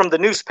 even from the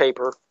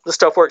newspaper, the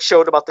stuff where it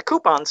showed about the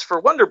coupons for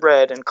Wonder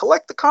Bread and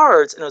collect the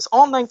cards, and it was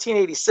all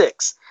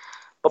 1986.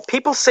 But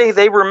people say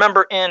they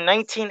remember in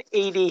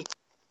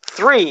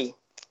 1983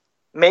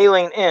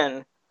 mailing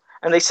in,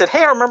 and they said,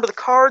 "Hey, I remember the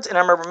cards, and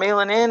I remember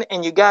mailing in,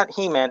 and you got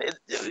He-Man."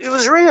 It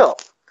was real.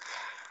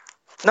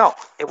 No,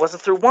 it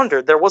wasn't through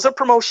Wonder. There was a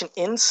promotion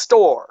in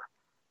store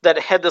that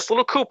had this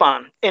little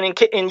coupon, and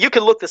you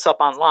can look this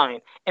up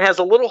online. It has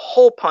a little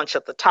hole punch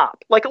at the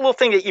top, like a little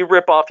thing that you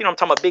rip off. I'm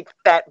talking about a big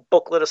fat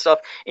booklet of stuff,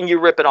 and you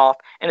rip it off,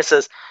 and it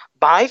says,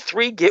 "Buy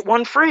 3, get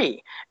 1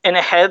 free." And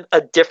it had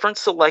a different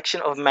selection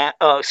of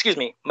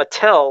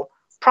Mattel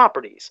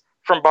properties,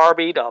 from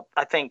Barbie to,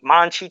 I think,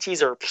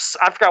 Monchichis, or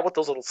I forgot what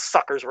those little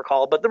suckers were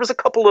called, but there was a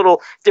couple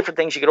little different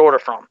things you could order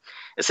from.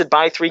 It said,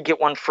 "Buy 3, get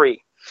 1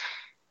 free."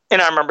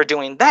 And I remember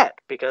doing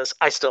that because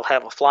I still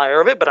have a flyer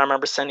of it, but I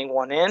remember sending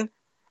one in.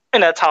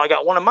 And that's how I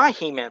got one of my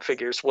He-Man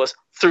figures, was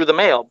through the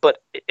mail.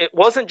 But it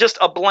wasn't just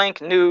a blank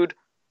nude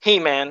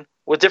He-Man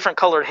with different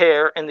colored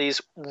hair and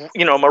these,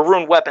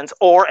 maroon weapons,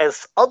 or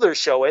as others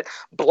show it,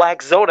 black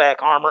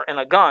Zodak armor and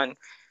a gun.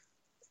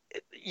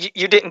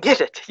 You didn't get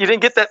it. You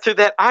didn't get that through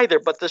that either.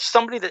 But there's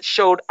somebody that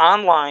showed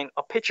online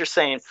a picture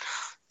saying,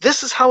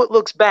 "This is how it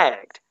looks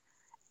bagged."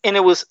 And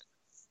it was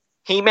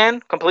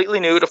He-Man, completely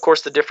nude, of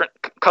course, the different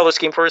color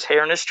scheme for his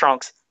hair and his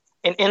trunks.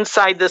 And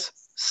inside this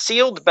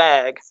sealed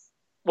bag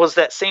was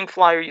that same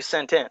flyer you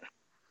sent in.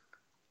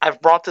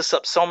 I've brought this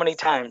up so many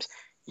times.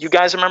 You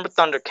guys remember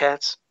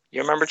Thundercats.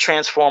 You remember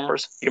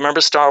Transformers. You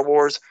remember Star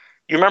Wars.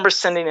 You remember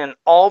sending in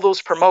all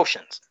those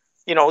promotions,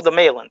 the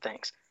mail-in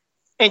things.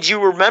 And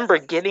you remember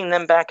getting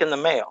them back in the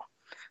mail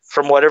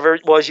from whatever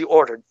it was you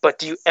ordered. But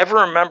do you ever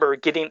remember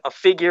getting a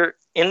figure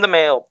in the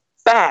mail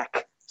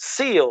back,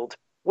 sealed,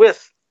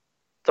 with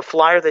the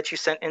flyer that you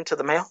sent into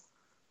the mail?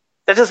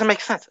 That doesn't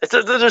make sense.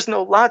 There's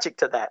no logic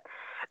to that.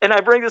 And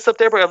I bring this up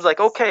there, but I was like,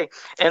 okay.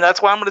 And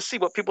that's why I'm going to see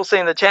what people say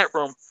in the chat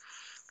room.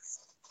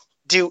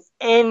 Do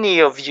any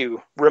of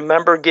you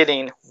remember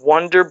getting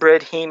Wonder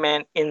Bread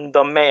He-Man in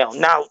the mail?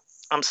 Now,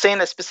 I'm saying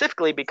that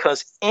specifically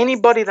because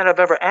anybody that I've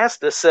ever asked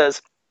this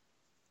says,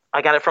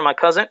 I got it from my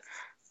cousin.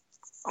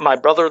 My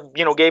brother,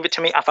 gave it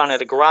to me. I found it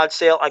at a garage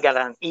sale. I got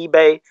it on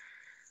eBay.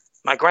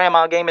 My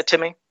grandma gave it to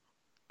me.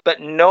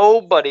 But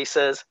nobody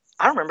says,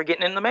 I remember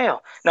getting it in the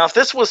mail. Now, if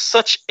this was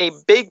such a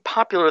big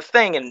popular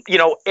thing and,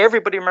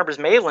 everybody remembers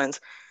mail-ins,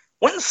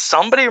 wouldn't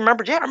somebody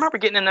remember, yeah, I remember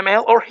getting it in the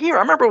mail, or here,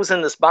 I remember it was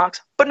in this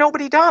box, but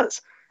nobody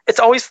does. It's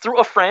always through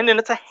a friend and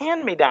it's a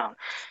hand-me-down.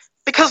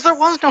 Because there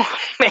was no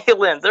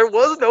mail-in. There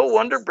was no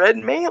Wonder Bread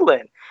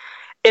mail-in.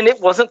 And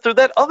it wasn't through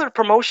that other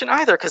promotion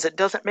either, because it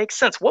doesn't make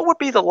sense. What would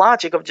be the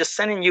logic of just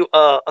sending you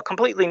a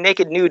completely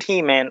naked nude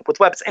He-Man with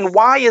weapons? And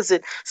why is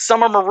it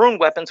some are maroon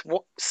weapons,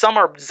 some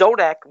are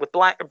Zodak with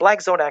black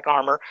Zodak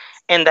armor,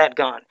 and that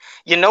gun?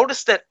 You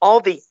notice that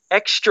all the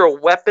extra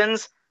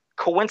weapons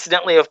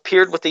coincidentally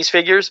appeared with these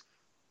figures?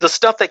 The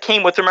stuff that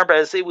came with, remember,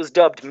 as it was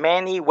dubbed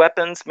Manny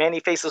weapons, Manny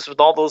faces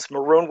with all those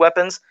maroon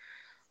weapons,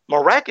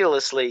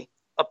 miraculously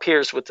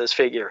appears with this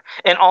figure.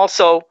 And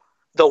also,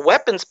 the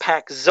weapons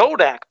pack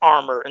Zodak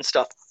armor and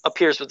stuff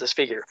appears with this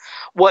figure.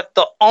 What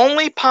the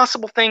only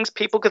possible things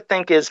people could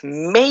think is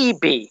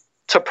maybe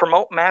to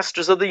promote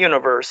Masters of the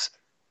Universe,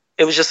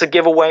 it was just a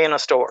giveaway in a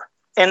store.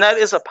 And that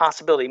is a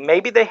possibility.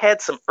 Maybe they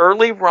had some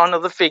early run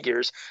of the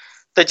figures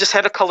that just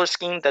had a color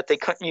scheme that they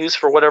couldn't use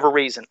for whatever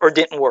reason or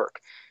didn't work.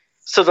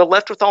 So they're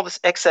left with all this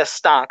excess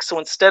stock. So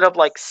instead of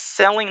like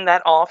selling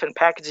that off and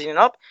packaging it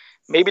up,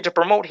 maybe to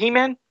promote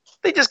He-Man,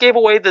 they just gave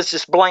away this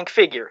just blank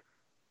figure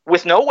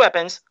with no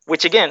weapons,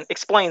 which again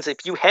explains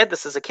if you had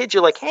this as a kid,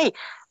 you're like, hey,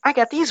 I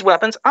got these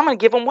weapons, I'm going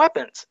to give him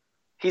weapons.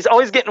 He's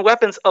always getting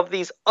weapons of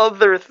these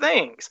other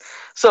things.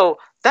 So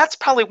that's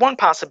probably one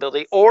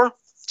possibility. Or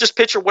just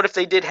picture what if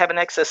they did have an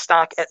excess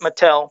stock at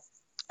Mattel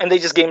and they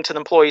just gave them to the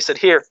employees, said,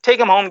 here, take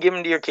them home, give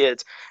them to your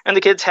kids. And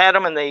the kids had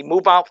them and they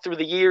move out through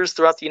the years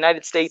throughout the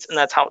United States, and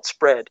that's how it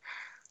spread.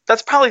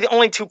 That's probably the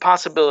only two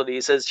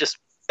possibilities, is just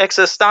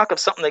excess stock of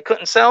something they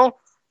couldn't sell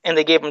and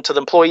they gave them to the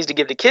employees to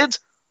give to kids,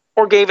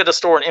 or gave it a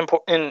store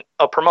in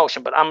a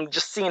promotion. But I'm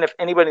just seeing if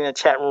anybody in the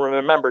chat room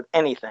remembered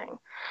anything.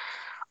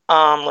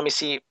 Let me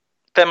see.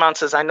 Fedmon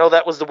says, I know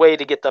that was the way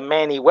to get the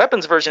Manny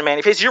weapons version of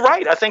Manny Face. You're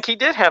right. I think he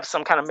did have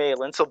some kind of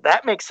mail-in, so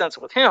that makes sense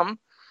with him.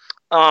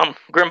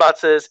 Grimbot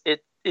says,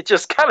 it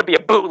just got to be a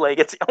bootleg.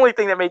 It's the only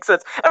thing that makes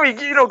sense. I mean,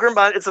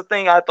 Grimbot, it's a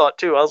thing I thought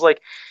too. I was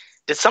like,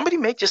 did somebody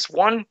make just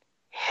one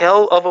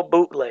hell of a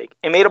bootleg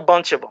and made a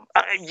bunch of them?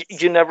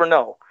 You never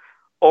know.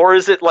 Or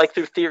is it like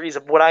through theories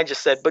of what I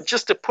just said? But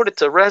just to put it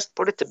to rest,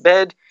 put it to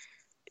bed,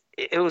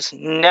 it was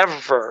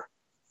never,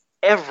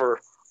 ever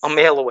a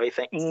mail-away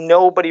thing.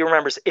 Nobody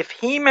remembers. If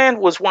He-Man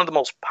was one of the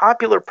most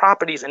popular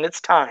properties in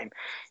its time,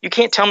 you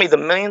can't tell me the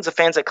millions of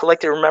fans that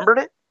collected remembered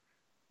it.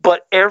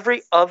 But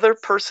every other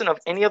person of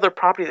any other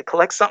property that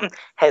collects something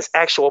has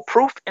actual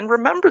proof and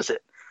remembers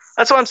it.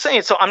 That's what I'm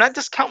saying. So I'm not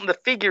discounting the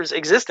figure's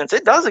existence.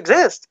 It does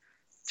exist.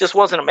 Just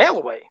wasn't a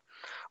mail-away.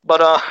 But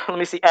let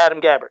me see, Adam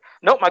Gabbard.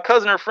 Nope, my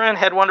cousin or friend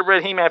had Wonder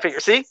Bread He-Man figure.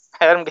 See?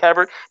 Adam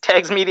Gabbard,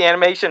 Tags Media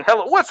Animation.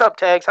 Hello, what's up,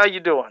 Tags? How you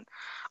doing?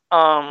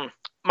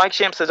 Mike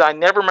Shamp says, I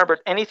never remembered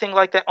anything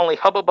like that, only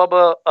Hubba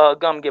Bubba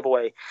gum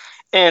giveaway.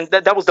 And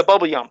that was the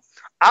Bubble Yum.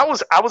 I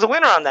was a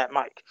winner on that,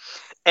 Mike.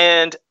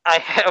 And I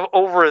have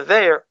over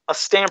there a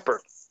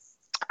stamper.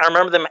 I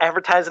remember them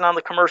advertising on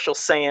the commercial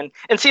saying,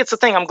 and see, it's the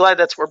thing, I'm glad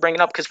that's what we're bringing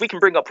up, because we can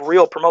bring up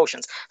real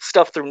promotions,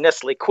 stuff through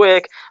Nestle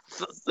Quick,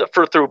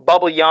 through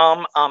Bubble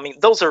Yum. I mean,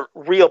 those are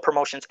real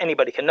promotions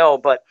anybody can know.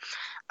 But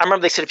I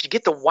remember they said, if you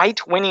get the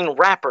white winning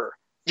wrapper,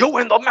 you'll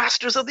win the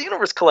Masters of the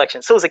Universe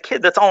collection. So as a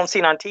kid, that's all I'm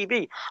seeing on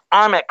TV.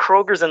 I'm at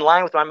Kroger's in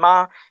line with my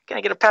mom. Can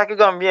I get a pack of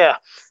gum? Yeah.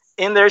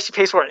 In there, she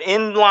pays for it.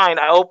 In line,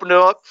 I opened it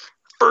up.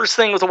 First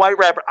thing was a white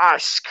wrapper. I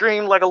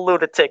screamed like a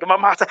lunatic. And my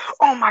mom said,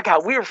 oh my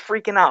God, we were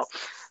freaking out.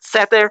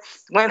 Sat there,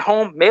 went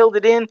home, mailed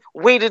it in,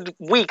 waited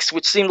weeks,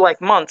 which seemed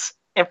like months.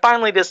 And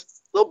finally, this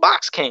little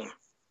box came.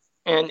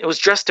 And it was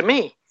addressed to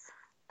me.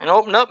 And I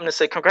opened up and it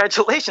said,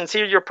 congratulations,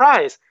 here's your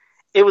prize.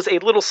 It was a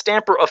little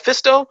stamper of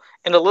Fisto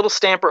and a little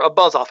stamper of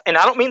Buzz-Off. And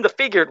I don't mean the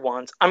figured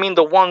ones. I mean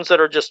the ones that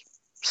are just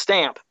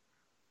stamp.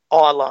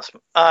 Oh,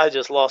 I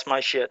just lost my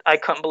shit. I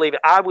couldn't believe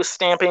it. I was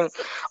stamping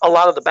a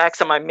lot of the backs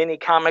of my mini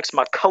comics,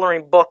 my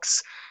coloring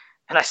books,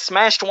 and I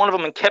smashed one of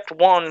them and kept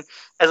one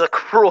as a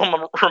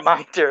cruel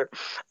reminder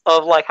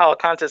of like how a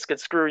contest could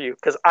screw you,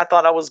 because I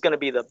thought I was going to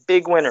be the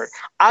big winner.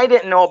 I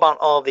didn't know about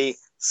all the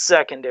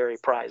secondary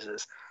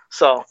prizes.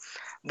 So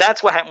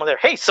that's what happened with there.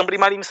 Hey, somebody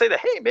might even say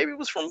that, hey, maybe it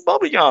was from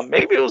Bubble Yum.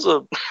 Maybe it was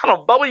a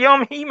Bubble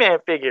Yum He-Man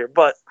figure.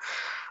 But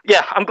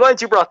yeah, I'm glad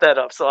you brought that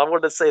up. So I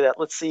wanted to say that.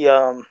 Let's see.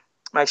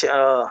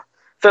 Actually,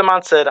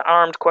 Fedmont said,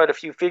 armed quite a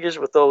few figures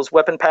with those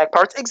weapon pack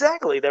parts.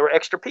 Exactly. They were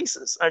extra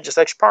pieces, or just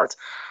extra parts.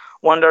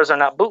 Wonders are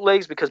not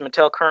bootlegs because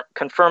Mattel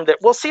confirmed that.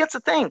 Well, see, that's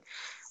the thing.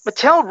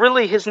 Mattel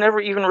really has never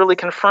even really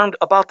confirmed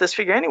about this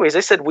figure anyways.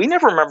 They said, we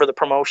never remember the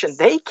promotion.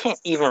 They can't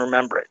even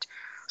remember it.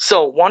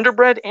 So Wonder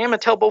Bread and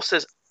Mattel both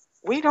says,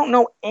 we don't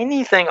know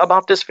anything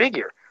about this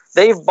figure.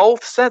 They've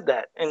both said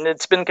that, and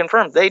it's been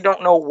confirmed. They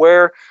don't know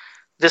where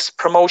this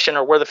promotion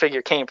or where the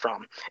figure came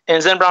from.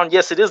 And Zen Brown,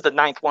 yes, it is the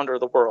ninth wonder of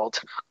the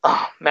world.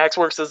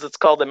 Maxworks says it's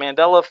called the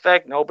Mandela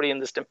effect. Nobody in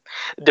this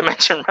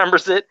dimension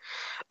remembers it.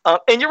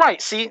 And you're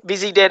right. See,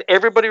 VZ Dad,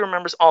 everybody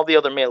remembers all the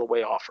other mail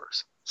away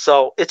offers.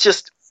 So it's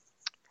just,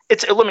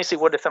 let me see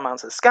what if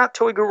amount says. Scott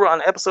Toy Guru on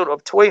an episode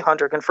of Toy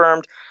Hunter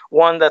confirmed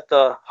one that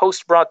the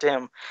host brought to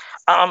him.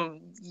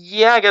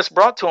 Yeah, I guess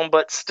brought to him,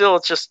 but still,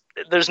 it's just,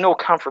 there's no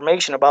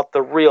confirmation about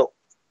the real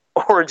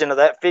origin of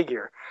that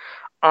figure.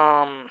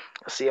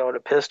 Let's see, I would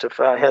have pissed if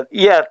I had,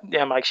 yeah,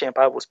 Mike Champ,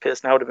 I was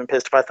pissed, and I would have been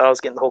pissed if I thought I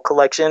was getting the whole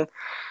collection.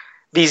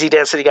 VZ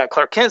Dad said he got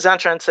Clark Kent.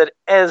 Zantron said,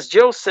 as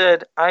Joe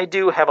said, I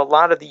do have a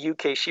lot of the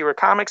UK She-Ra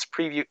comics,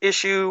 preview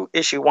issue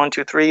 1,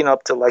 2, 3, and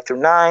up to like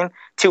through 9,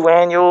 2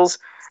 annuals.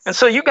 And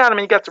so you got them,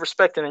 and you got to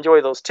respect and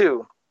enjoy those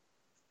too.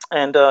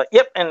 And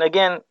yep, and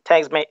again,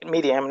 Tags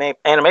Media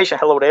Animation,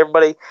 hello to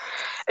everybody.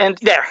 And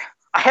there,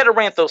 I had to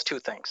rant those two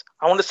things.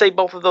 I want to say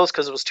both of those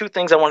because it was two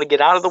things I want to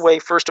get out of the way.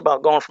 First,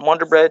 about going from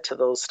Wonder Bread to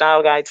those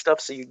style guide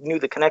stuff, so you knew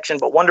the connection.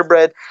 But Wonder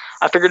Bread,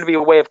 I figured to be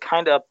a way of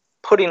kind of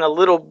putting a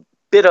little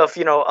bit of,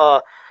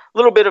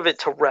 little bit of it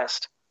to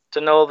rest,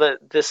 to know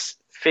that this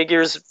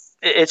figures,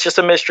 it's just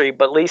a mystery,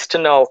 but at least to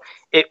know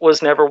it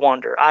was never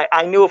Wonder.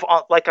 I knew of,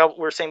 like we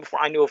were saying before,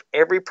 I knew of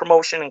every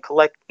promotion and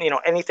collect,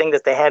 anything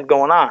that they had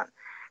going on,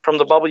 from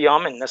the Bubble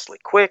Yum and Nestle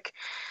Quick.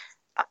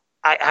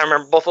 I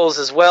remember both those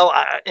as well.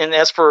 And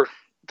as for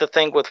the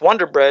thing with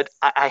Wonder Bread,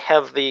 I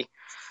have the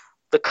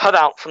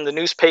cutout from the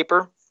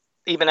newspaper,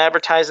 even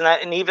advertising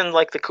that, and even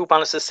like the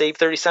coupon that says save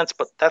 30 cents,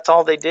 but that's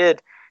all they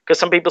did. Because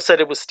some people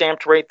said it was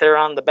stamped right there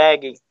on the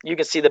baggie. You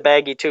can see the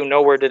baggie too.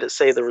 Nowhere did it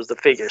say there was the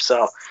figure.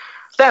 So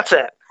that's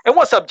it. And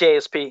what's up,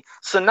 JSP?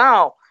 So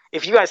now,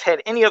 if you guys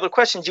had any other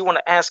questions you want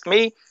to ask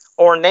me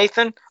or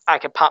Nathan, I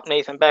can pop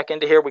Nathan back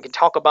into here. We can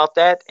talk about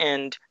that.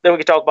 And then we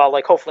can talk about,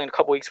 like, hopefully in a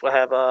couple weeks we'll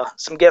have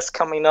some guests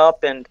coming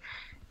up. And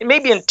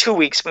maybe in 2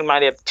 weeks we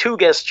might have 2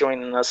 guests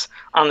joining us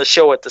on the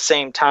show at the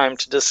same time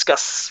to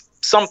discuss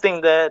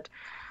something that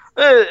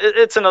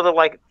it's another,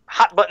 like,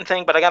 hot button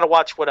thing, but I got to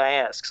watch what I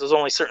ask, because there's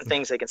only certain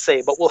things they can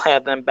say. But we'll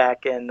have them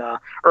back in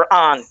or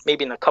on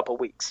maybe in a couple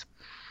weeks.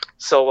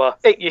 So,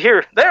 hey, you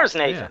hear? There's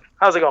Nathan. Yeah.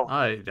 How's it going?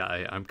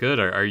 I'm good.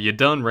 Are you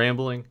done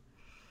rambling?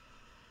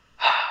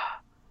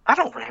 I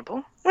don't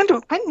ramble. When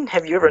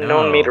have you ever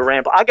known me to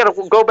ramble? I got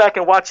to go back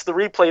and watch the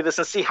replay of this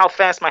and see how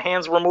fast my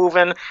hands were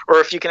moving, or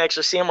if you can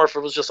actually see them, or if it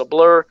was just a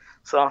blur.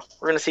 So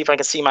we're going to see if I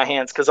can see my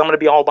hands, because I'm going to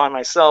be all by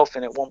myself,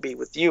 and it won't be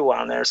with you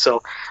on there.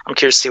 So I'm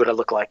curious to see what I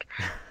look like.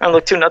 I don't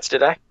look too nuts,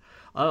 did I?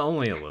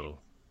 Only a little.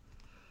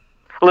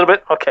 A little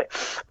bit? Okay.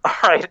 All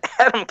right.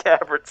 Adam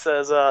Cabert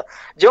says,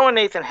 Joe and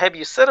Nathan, have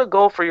you set a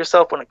goal for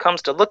yourself when it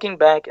comes to looking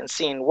back and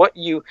seeing what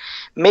you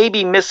may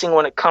be missing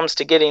when it comes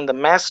to getting the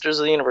Masters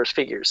of the Universe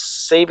figures,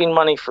 saving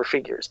money for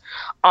figures?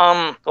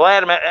 Well,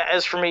 Adam,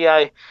 as for me,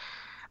 I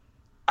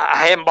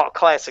haven't bought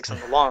classics in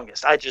the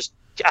longest.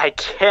 I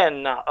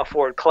cannot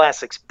afford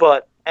classics.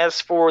 But as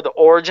for the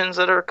origins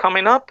that are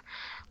coming up,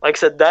 like I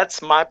said,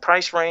 that's my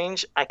price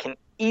range. I can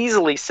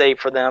easily save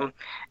for them.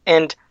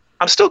 And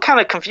I'm still kind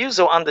of confused,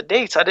 though, on the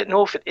dates. I didn't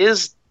know if it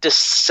is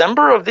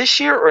December of this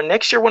year or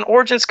next year when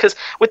Origins, because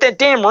with that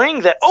damn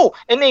ring that,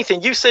 and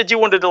Nathan, you said you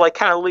wanted to, like,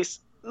 kind of at least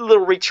a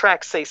little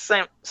retract, say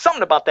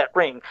something about that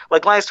ring.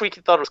 Like last week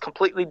you thought it was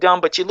completely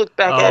dumb, but you looked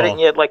back at it and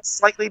you had, like,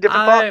 slightly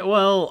different thought.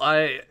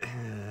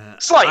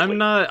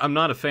 Slightly. I'm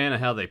not a fan of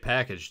how they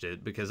packaged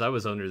it, because I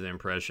was under the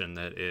impression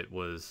that it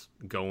was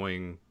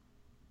going,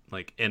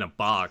 like, in a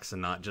box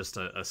and not just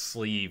a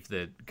sleeve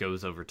that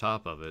goes over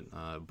top of it.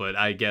 But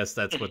I guess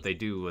that's what they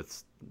do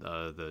with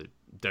the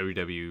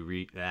WWE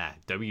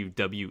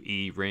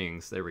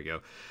rings. There we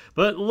go.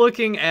 But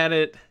looking at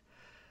it,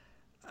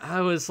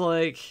 I was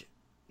like,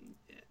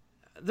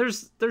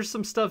 there's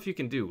some stuff you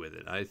can do with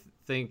it. I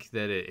think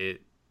that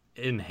it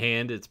in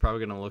hand, it's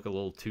probably going to look a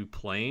little too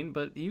plain,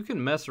 but you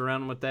can mess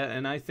around with that,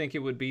 and I think it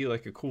would be,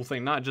 like, a cool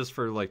thing, not just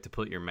for, like, to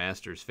put your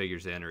Masters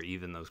figures in, or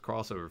even those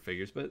crossover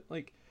figures, but,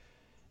 like,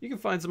 you can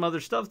find some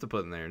other stuff to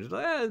put in there. Just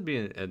like, it'd be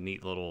a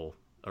neat little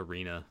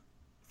arena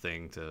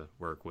thing to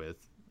work with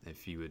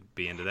if you would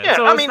be into that. Yeah,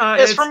 so I mean,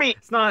 for me,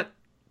 it's not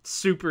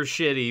super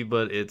shitty,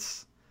 but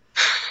it's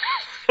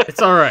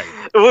all right.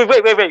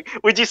 Wait.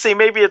 Would you say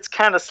maybe it's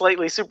kind of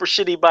slightly super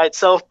shitty by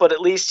itself, but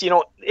at least,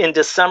 in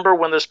December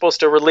when they're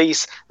supposed to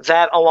release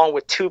that along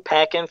with 2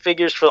 pack-in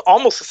figures for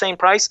almost the same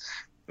price,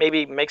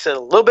 maybe makes it a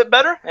little bit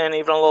better and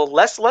even a little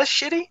less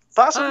shitty,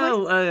 possibly?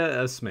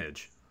 A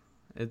smidge.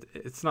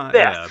 It's not,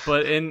 yeah.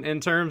 But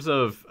in terms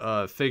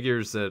of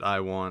figures that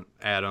I want,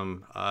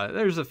 Adam,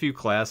 there's a few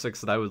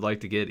classics that I would like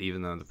to get,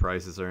 even though the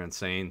prices are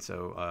insane.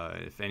 So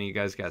if any of you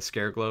guys got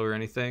Scareglow or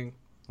anything,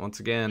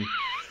 once again,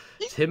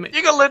 hit me.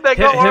 You gonna let that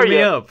go? Hit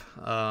me up.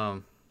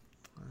 I'll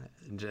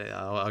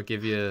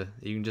give you.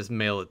 You can just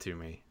mail it to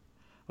me,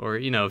 or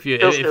if you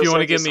want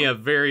to give me a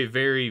very,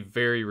 very,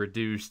 very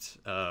reduced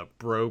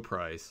bro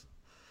price,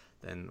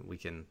 then we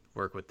can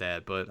work with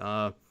that.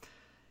 But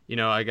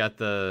I got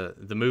the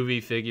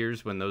movie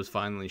figures. When those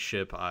finally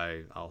ship,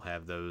 I'll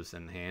have those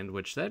in hand,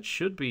 which that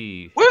should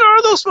be. When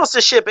are those supposed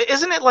to ship?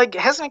 Isn't it like,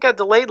 hasn't it got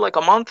delayed like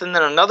a month and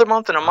then another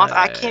month and a month?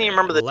 I can't even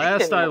remember the date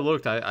last I anymore.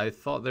 looked. I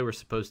thought they were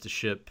supposed to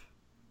ship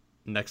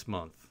next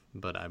month,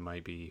 but I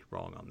might be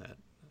wrong on that.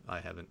 I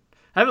haven't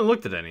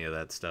looked at any of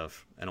that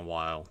stuff in a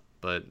while,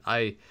 but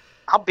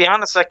I'll be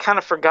honest, I kind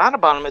of forgot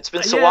about them. It's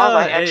been so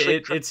long.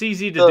 It's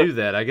easy to do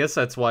that. I guess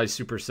that's why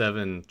Super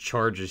 7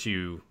 charges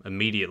you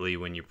immediately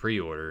when you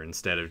pre-order,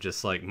 instead of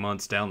just like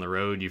months down the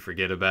road you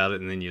forget about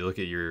it, and then you look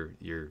at your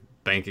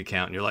bank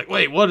account and you're like,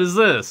 wait, what is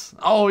this?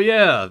 Oh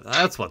yeah,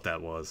 that's what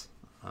that was.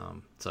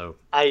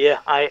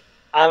 I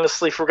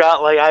honestly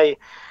forgot. Like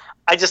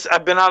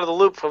I've been out of the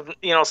loop of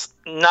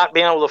not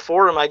being able to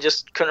afford them. I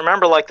just couldn't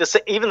remember. Like this,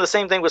 even the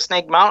same thing with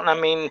Snake Mountain.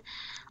 I mean,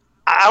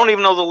 I don't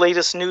even know the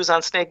latest news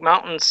on Snake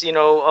Mountain's,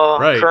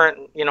 Right.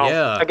 current,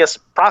 I guess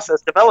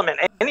process development,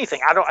 anything.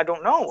 I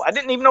don't know. I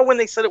didn't even know when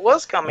they said it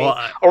was coming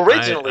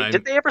originally.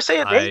 Did they ever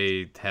say a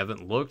date? I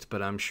haven't looked,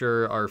 but I'm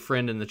sure our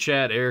friend in the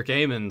chat, Eric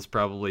Amon's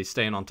probably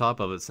staying on top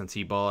of it since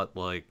he bought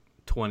like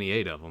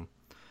 28 of them.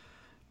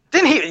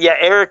 Didn't he? Yeah,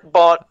 Eric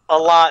bought a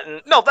lot.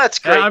 And no, that's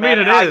great. I mean,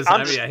 man. it is.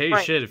 I hey,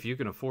 shit, if you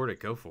can afford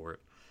it, go for it.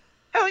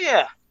 Hell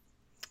yeah.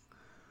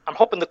 I'm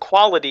hoping the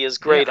quality is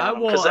great on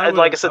them, because,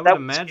 like I said, I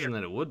would imagine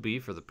that it would be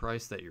for the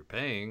price that you're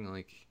paying.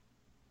 Like,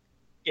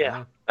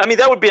 yeah. I mean,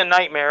 that would be a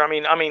nightmare. I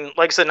mean,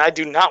 like I said, and I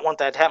do not want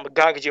that to happen. But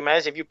God, could you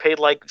imagine if you paid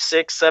like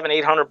 $600,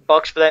 $700,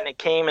 $800 for that, and it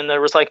came and there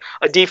was like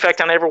a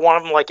defect on every one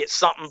of them, like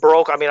something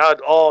broke? I mean,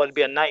 it'd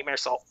be a nightmare.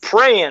 So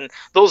praying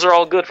those are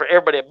all good for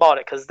everybody that bought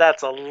it, because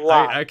that's a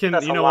lot. I can,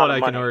 that's you know what? I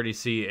can already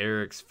see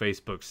Eric's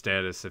Facebook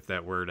status if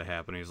that were to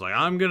happen. He's like,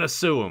 I'm gonna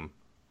sue him.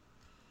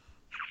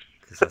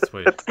 That's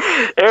what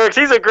Eric,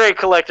 he's a great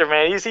collector,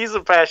 man. He's a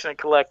passionate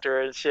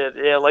collector and shit.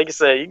 Yeah, like you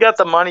said, you got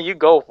the money, you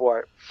go for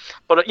it.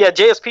 But yeah,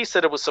 JSP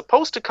said it was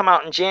supposed to come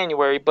out in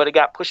January, but it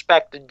got pushed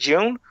back to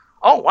June.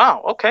 Oh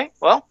wow, okay.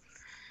 Well,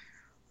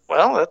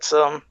 that's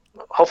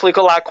hopefully a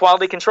lot of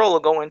quality control will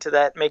go into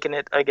that, making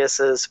it, I guess,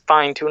 as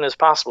fine-tuned as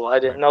possible. I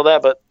didn't know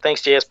that, but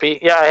thanks, JSP.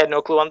 Yeah, I had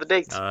no clue on the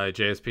dates.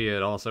 JSP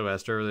had also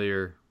asked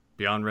earlier,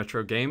 Beyond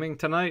Retro Gaming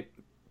tonight.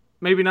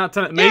 Maybe not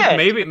tonight. Yeah,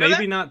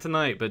 maybe not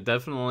tonight, but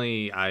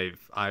definitely I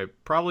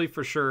probably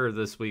for sure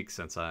this week,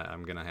 since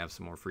I'm gonna have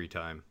some more free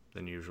time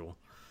than usual.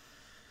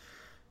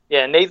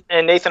 Yeah,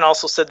 Nathan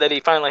also said that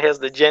he finally has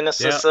the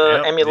Genesis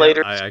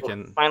emulator. I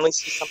can finally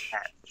see some of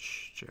that.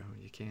 Joe,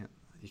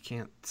 you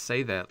can't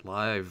say that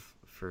live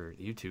for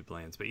YouTube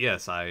lands, but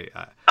yes,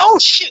 Oh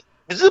shit!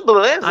 I didn't know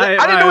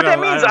what that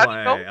means.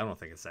 I don't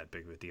think it's that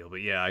big of a deal, but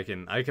yeah, I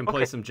can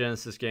play some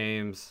Genesis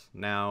games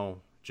now.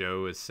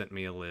 Joe has sent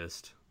me a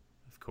list.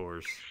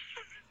 Course.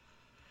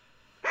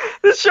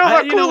 This show's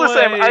not cool as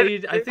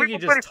I think he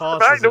just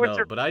tosses it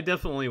up, but I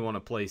definitely want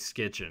to play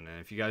Skitchin. And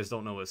if you guys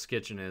don't know what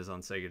Skitchin is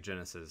on Sega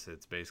Genesis,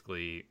 it's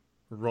basically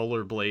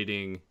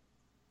rollerblading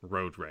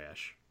Road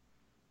Rash.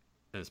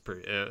 And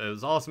it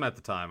was awesome at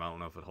the time. I don't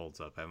know if it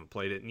holds up. I haven't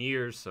played it in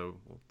years, so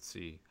we'll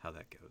see how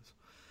that goes.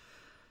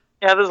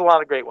 Yeah, there's a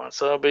lot of great ones,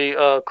 so it'll be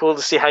cool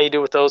to see how you do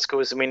with those,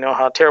 because we know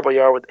how terrible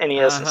you are with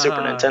NES and Super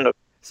Nintendo.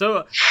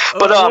 So,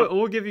 but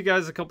we'll give you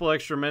guys a couple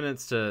extra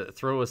minutes to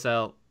throw us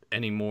out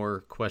any more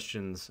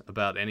questions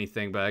about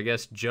anything. But I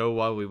guess, Joe,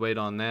 while we wait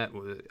on that,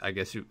 I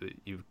guess you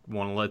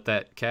want to let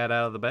that cat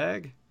out of the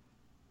bag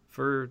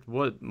for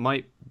what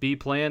might be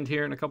planned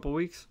here in a couple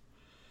weeks,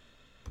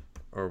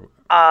 or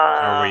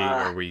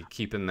are we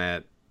keeping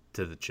that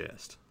to the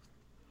chest?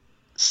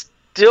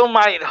 Still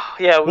might,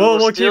 yeah.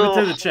 We'll keep it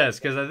to the chest,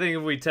 because I think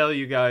if we tell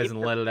you guys and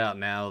let it out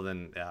now,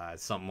 then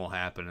something will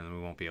happen and we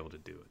won't be able to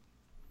do it.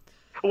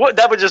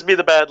 That would just be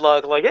the bad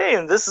luck. Like, hey,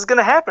 and this is going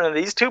to happen, and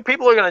these two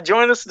people are going to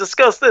join us to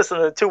discuss this,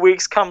 and then 2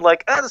 weeks come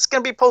like, it's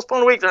going to be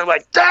postponed a week. They're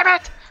like, damn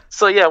it!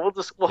 So yeah, we'll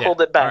hold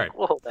it back. Right.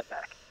 We'll hold that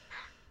back.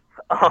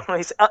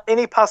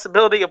 Any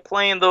possibility of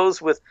playing those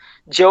with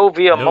Joe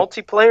via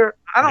multiplayer?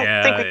 I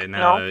don't think we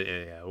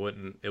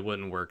can. It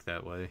wouldn't work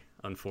that way,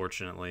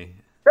 unfortunately.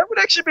 That would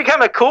actually be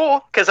kind of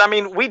cool, because I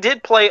mean, we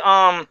did play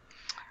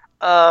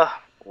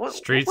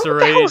Streets of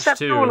Rage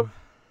 2.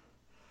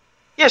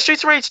 Yeah,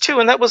 Streets of Rage 2,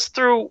 and that was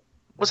through.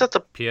 Was that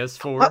the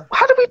PS4?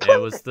 How did we play?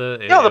 It was the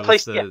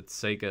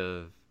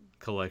Sega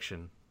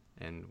collection,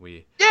 and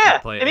we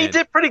and he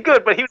did pretty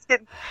good, but he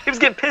was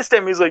getting pissed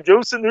at me. He's like,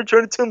 Joe's sitting there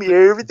trying to tell me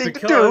everything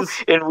to do,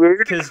 and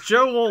because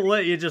Joe won't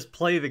let you just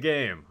play the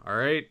game. All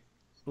right,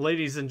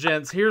 ladies and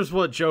gents, here's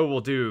what Joe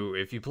will do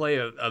if you play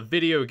a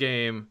video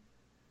game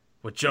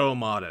with Joe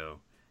Amato.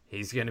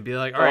 He's gonna be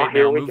like, all right,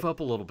 now move up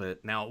a little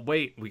bit. Now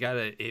wait, you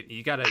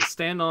gotta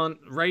stand on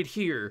right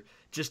here,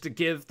 just to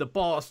give the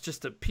boss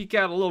just to peek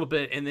out a little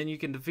bit, and then you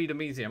can defeat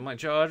him easy. I'm like,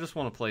 Joe, I just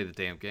want to play the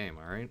damn game,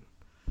 all right?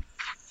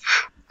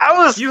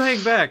 You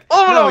hang back.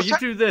 No, you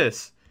do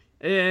this.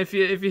 If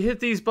you hit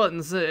these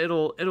buttons,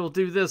 it'll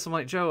do this. I'm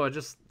like, Joe,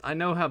 I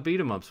know how beat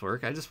 'em ups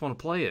work. I just want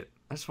to play it.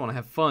 I just want to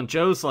have fun.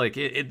 Joe's like,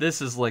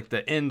 this is like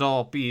the end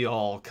all be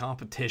all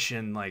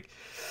competition. Like,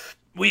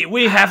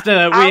 we have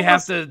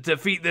to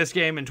defeat this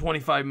game in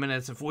 25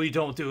 minutes. If we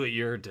don't do it,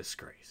 you're a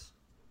disgrace.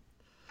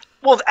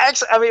 Well,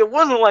 actually, I mean, it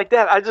wasn't like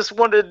that. I just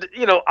wanted,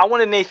 I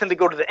wanted Nathan to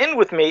go to the end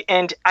with me,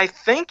 and I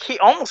think he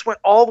almost went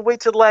all the way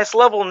to the last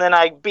level, and then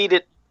I beat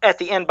it at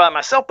the end by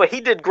myself. But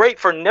he did great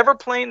for never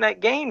playing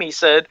that game. He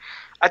said,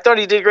 I thought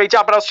he did a great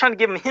job, but I was trying to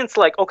give him hints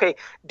like, okay,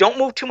 don't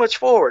move too much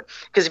forward,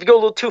 because if you go a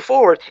little too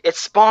forward, it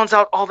spawns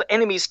out all the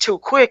enemies too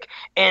quick,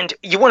 and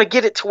you want to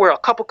get it to where a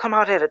couple come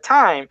out at a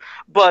time.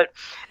 But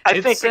I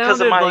think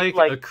because of my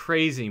like a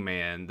crazy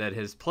man that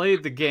has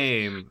played the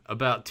game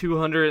about too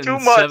much.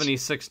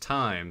 276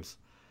 times,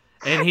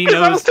 and he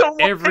knows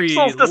every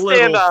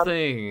little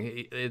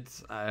thing.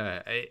 It's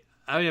I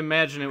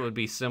imagine it would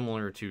be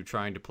similar to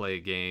trying to play a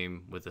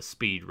game with a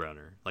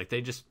speedrunner. Like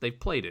they've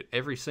played it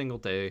every single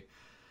day.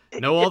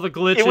 Know all the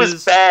glitches, it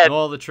was bad. Know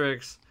all the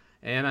tricks,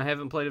 and I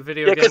haven't played a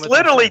video game. Yeah, because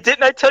literally,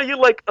 didn't I tell you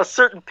like a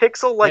certain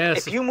pixel? Like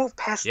if you move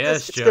past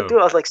this, it's gonna do it.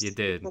 I was like, you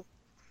did.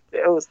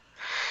 It was,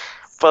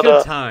 but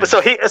good times. So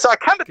I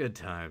kind of good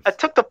times. I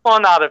took the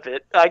fun out of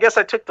it. I guess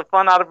I took the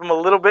fun out of him a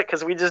little bit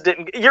because we just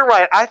didn't. You're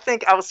right. I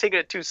think I was taking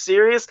it too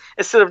serious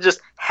instead of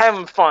just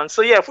having fun.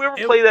 So yeah, if we ever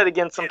play that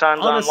again sometimes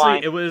honestly,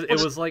 online, it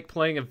was like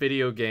playing a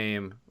video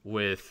game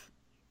with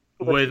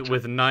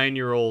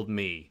 9-year-old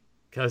me.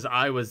 Because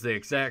I was the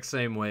exact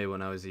same way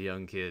when I was a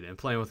young kid. And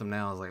playing with him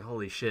now, I was like,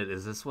 holy shit,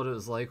 is this what it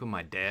was like when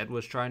my dad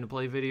was trying to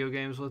play video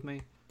games with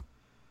me?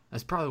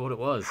 That's probably what it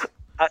was.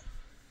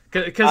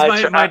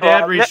 Because my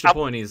dad reached a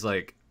point, he's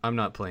like, I'm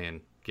not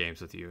playing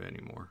games with you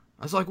anymore.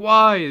 I was like,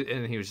 why?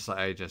 And he was just like,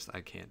 I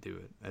can't do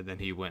it. And then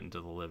he went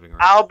into the living room.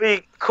 I'll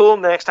be cool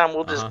next time.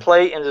 We'll just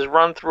play and just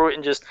run through it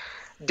and just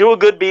do a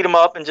good beat 'em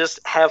up and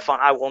just have fun.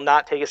 I will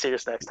not take it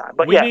serious next time.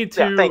 But we need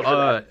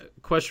to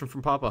question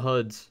from Papa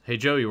Huds. Hey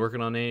Joe, you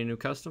working on any new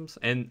customs?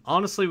 And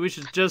honestly, we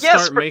should just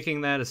start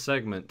making that a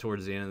segment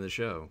towards the end of the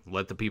show.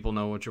 Let the people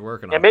know what you're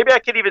working on. Yeah, maybe I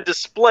could even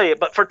display it.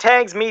 But for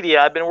Tags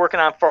Media, I've been working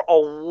on for a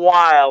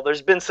while.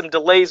 There's been some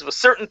delays with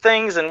certain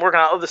things and working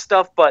on other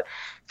stuff. But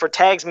for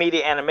Tags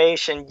Media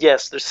Animation,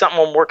 yes, there's something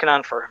I'm working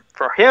on for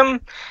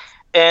him.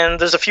 And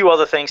there's a few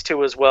other things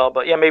too as well.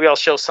 But yeah, maybe I'll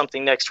show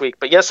something next week.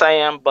 But yes, I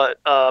am. But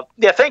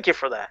yeah, thank you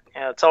for that.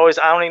 Yeah, it's always,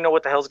 I don't even know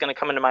what the hell's going to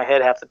come into my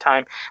head half the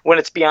time when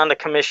it's beyond the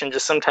commission.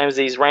 Just sometimes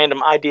these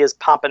random ideas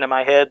pop into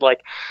my head.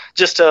 Like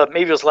just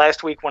maybe it was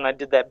last week when I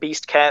did that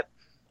Beast Cat.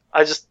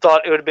 I just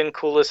thought it would have been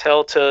cool as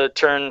hell to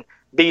turn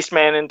Beast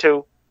Man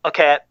into a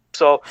cat.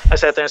 So I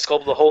sat there and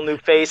sculpted a whole new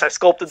face. I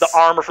sculpted the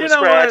armor from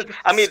scratch. What?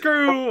 I mean,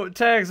 screw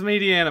Tags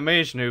Media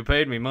Animation, who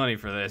paid me money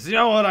for this. You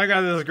know what? I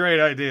got this great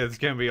idea. It's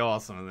gonna be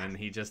awesome. And then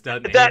he just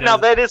doesn't. Now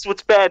that is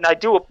what's bad, and I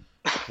do.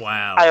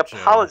 Wow. I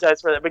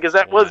apologize for that because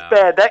that was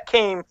bad.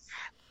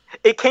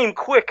 It came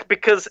quick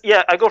because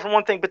I go from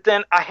one thing, but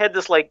then I had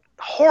this like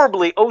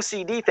horribly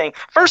OCD thing.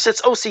 First,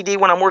 it's OCD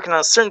when I'm working on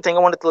a certain thing. I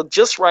want it to look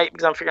just right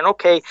because I'm figuring,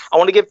 okay, I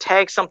want to give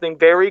Tag something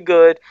very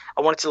good.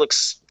 I want it to look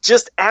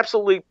just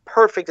absolutely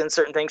perfect in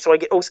certain things. So I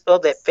get,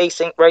 that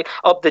face ain't right,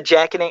 the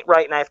jacket ain't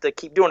right, and I have to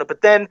keep doing it.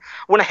 But then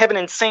when I have an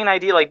insane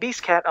idea like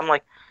Beast Cat, I'm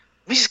like,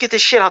 let me just get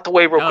this shit out the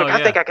way real quick.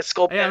 I think I could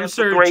sculpt that. I'm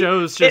sure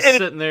Joe's just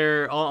sitting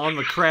there on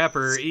the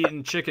crapper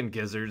eating chicken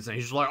gizzards, and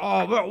he's like,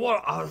 oh,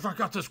 what? I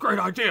got this great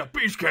idea,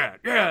 Beast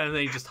Cat. Yeah, and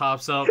then he just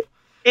hops up,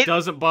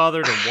 doesn't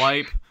bother to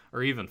wipe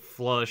or even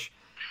flush.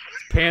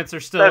 His pants are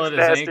still at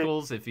his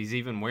ankles, if he's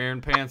even wearing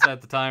pants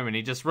at the time, and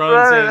he just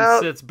runs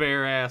in, sits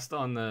bare-assed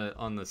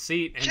on the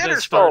seat, and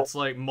just starts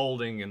like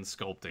molding and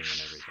sculpting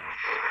and everything.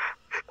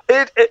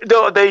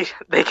 No, they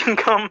can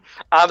come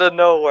out of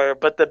nowhere,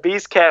 but the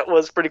Beast Cat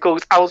was pretty cool.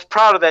 I was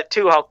proud of that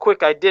too, how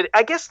quick I did it.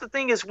 I guess the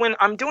thing is when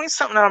I'm doing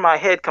something out of my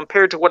head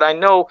compared to what I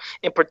know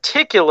in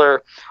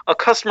particular, a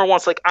customer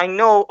wants, like, I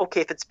know,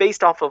 okay, if it's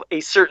based off of a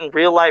certain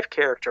real life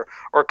character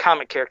or a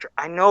comic character,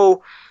 I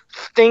know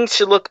things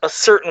should look a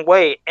certain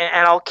way,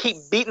 and I'll keep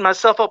beating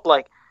myself up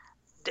like,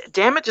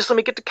 damn it, just let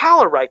me get the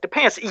collar right, the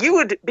pants. You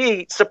would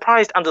be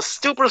surprised on the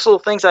stupidest little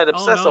things I'd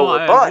obsess over.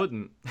 I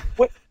wouldn't.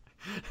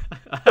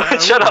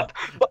 Shut up.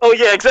 Oh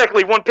yeah,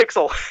 exactly, 1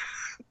 pixel.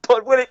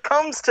 But when it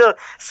comes to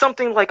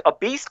something like a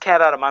Beast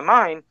Cat out of my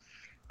mind,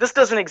 this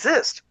doesn't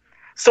exist.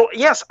 So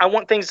yes, I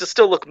want things to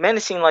still look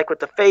menacing, like with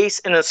the face,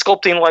 and then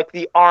sculpting like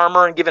the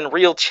armor and giving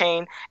real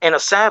chain and a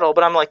saddle.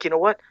 But I'm like, you know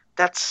what?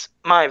 That's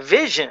my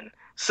vision.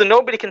 So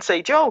nobody can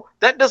say, Joe,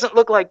 that doesn't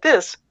look like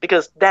this,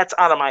 because that's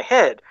out of my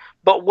head.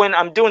 But when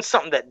I'm doing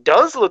something that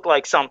does look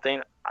like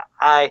something,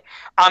 I'm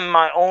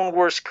my own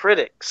worst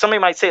critic. Somebody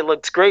might say it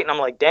looks great, and I'm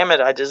like, damn it,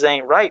 I just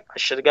ain't right. I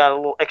should have got a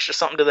little extra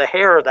something to the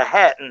hair or the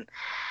hat. And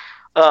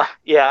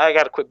yeah, I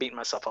got to quit beating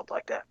myself up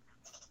like that.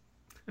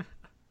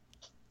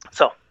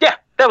 So yeah,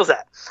 that was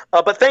that.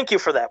 But thank you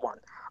for that one.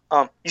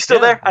 You still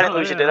there? I didn't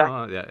lose you, did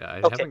I? Yeah, I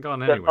haven't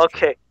gone anywhere.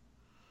 Okay.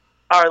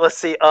 All right, let's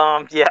see.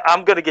 Yeah,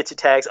 I'm gonna get you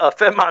Tags.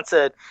 Fedmon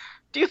said,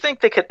 "Do you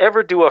think they could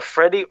ever do a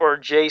Freddy or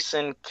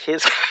Jason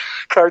kiss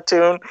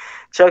cartoon,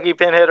 Chucky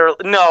Pinhead, or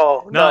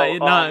not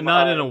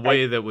in a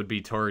way that would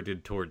be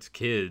targeted towards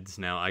kids.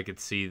 Now, I could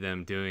see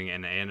them doing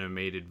an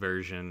animated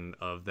version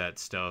of that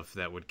stuff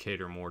that would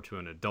cater more to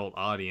an adult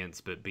audience,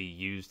 but be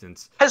used in...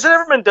 Has it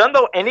ever been done,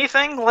 though?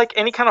 Anything? Like,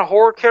 any kind of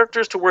horror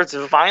characters to where it's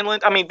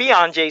violent? I mean,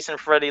 beyond Jason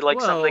Freddy,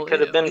 like, something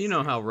could have been... You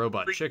know how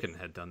Robot Chicken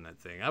had done that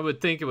thing. I would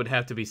think it would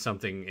have to be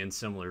something in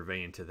similar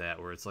vein to that,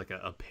 where it's like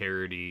a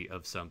parody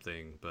of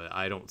something, but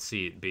I don't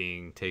see it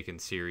being taken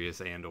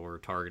serious and or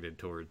targeted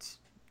towards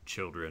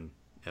children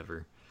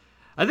ever.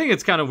 I think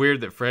it's kind of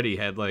weird that Freddy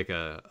had like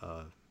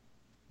a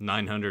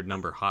 900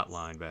 number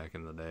hotline back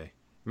in the day.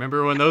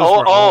 Remember when those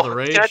were all the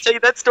rage? Can I tell you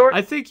that story?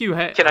 I think you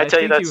have. Can I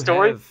tell you that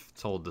story? Have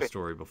told the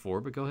story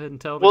before, but go ahead and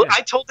tell it Well, again.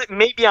 I told it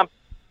maybe on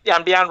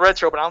Beyond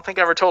Retro, but I don't think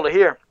I ever told it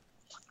here.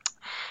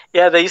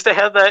 Yeah, they used to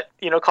have that,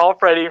 call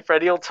Freddy, and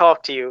Freddy will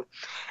talk to you.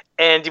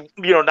 And,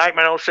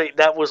 Nightmare on Elm Street,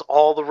 that was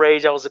all the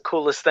rage. That was the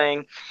coolest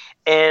thing.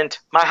 And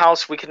my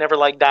house, we could never,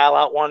 dial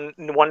out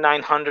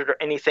 1-900 or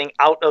anything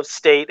out of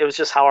state. It was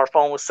just how our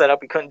phone was set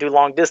up. We couldn't do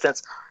long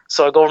distance.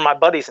 So I go over to my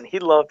buddies, and he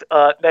loved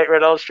Nightmare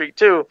on Elm Street,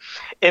 too.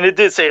 And it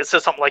said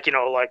something like,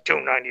 like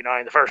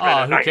 $2.99 the first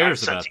minute. Who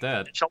cares about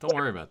that? Don't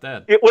worry about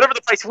that. Whatever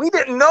the price. We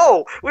didn't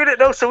know.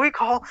 So we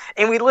call,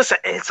 and we listen,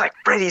 and it's like,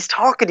 Freddy's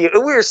talking to you.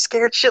 And we were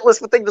scared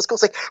shitless. We think this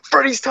goes like,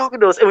 Freddy's talking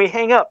to us. And we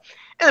hang up.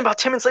 And about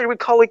 10 minutes later, we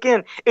call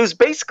again. It was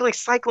basically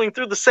cycling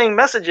through the same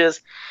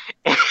messages.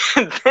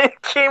 And then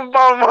came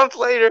about a month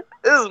later.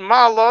 This is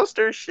Ma lost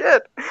her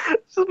shit.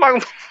 This is my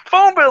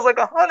phone bill is like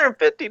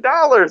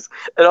 $150.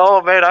 And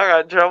oh man, I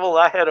got in trouble.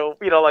 I had to,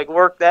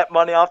 work that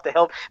money off to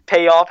help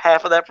pay off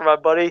half of that for my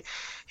buddy.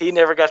 He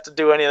never got to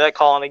do any of that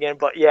calling again.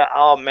 But yeah,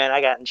 oh man,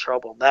 I got in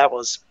trouble. That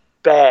was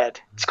bad.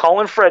 It's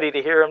calling Freddy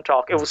to hear him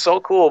talk. It was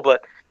so cool,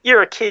 but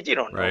you're a kid, you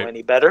don't know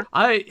any better.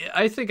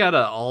 I think out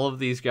of all of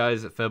these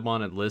guys that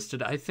Fedmon had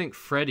listed, I think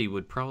Freddy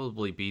would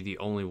probably be the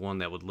only one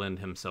that would lend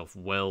himself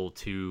well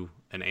to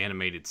an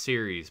animated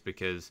series,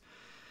 because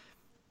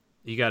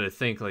you got to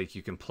think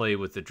you can play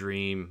with the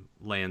dream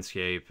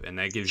landscape, and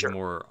that gives you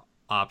more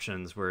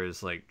options,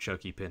 whereas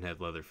Chucky,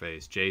 Pinhead,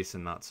 Leatherface,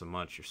 Jason, not so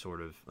much. You're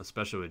sort of,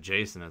 especially with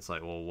Jason, it's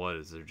like, well, what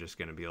is there just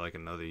going to be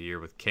another year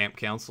with camp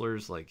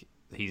counselors? True.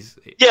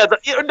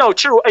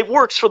 It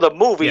works for the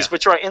movies,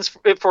 but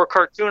for a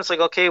cartoon, it's like,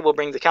 okay, we'll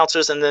bring the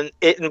counselors, and then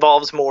it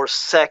involves more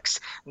sex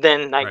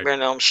than Nightmare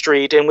on Elm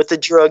Street, and with the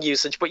drug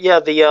usage. But yeah,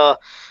 the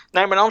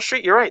Nightmare on Elm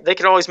Street, you're right. They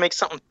could always make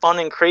something fun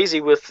and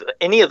crazy with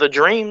any of the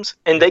dreams,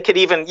 and they could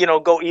even,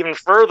 go even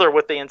further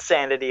with the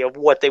insanity of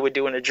what they would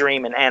do in a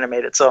dream and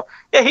animate it. So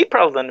yeah, he'd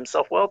probably lend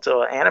himself well to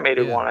an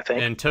animated one, I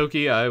think. And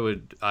Toki, I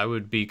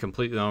would be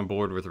completely on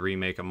board with a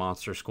remake of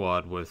Monster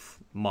Squad with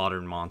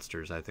modern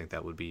monsters. I think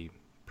that would be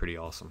pretty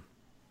awesome,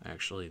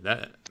 actually.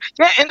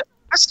 And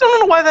I still don't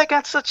know why that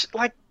got such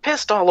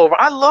pissed all over.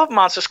 I love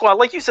Monster Squad.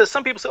 Like you said,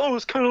 some people say, oh,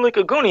 it's kind of like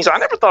a Goonies. I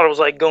never thought it was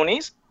like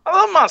Goonies. I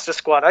love Monster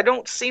Squad. I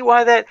don't see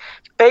why that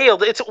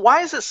failed.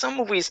 Why is it some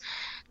movies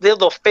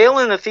they'll fail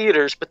in the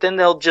theaters, but then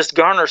they'll just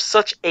garner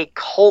such a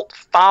cult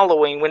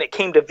following when it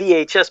came to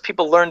VHS?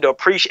 People learned to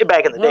appreciate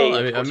back in the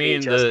day. I mean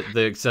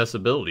the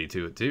accessibility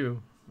to it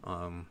too.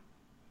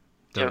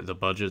 The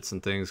budgets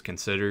and things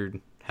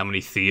considered. How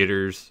many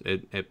theaters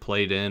it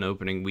played in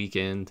opening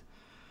weekend,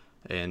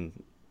 and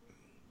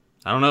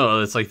I don't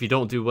know. It's if you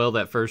don't do well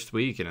that first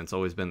week, and it's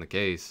always been the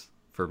case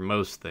for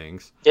most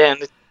things.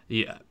 And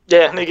they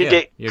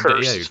get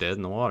cursed. You're dead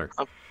in the water.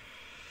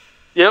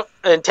 Yep,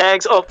 and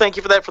tags. Oh, thank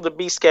you for that for the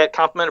Beast Cat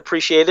compliment.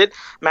 Appreciate it.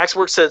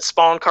 Maxworks said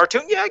Spawn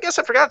cartoon. Yeah, I guess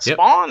I forgot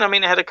Spawn. I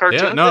mean, it had a cartoon.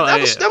 Yeah, no, that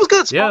was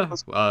good.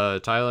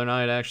 Spawn Tyler and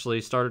I had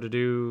actually started to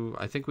do.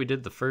 I think we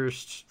did the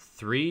first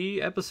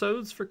 3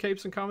 episodes for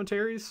Capes and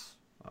Commentaries.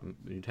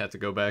 You'd have to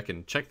go back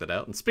and check that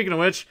out. And speaking of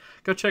which,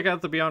 go check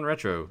out the Beyond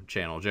Retro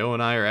channel. Joe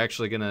and I are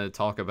actually going to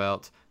talk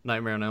about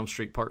Nightmare on Elm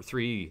Street Part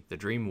 3, The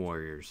Dream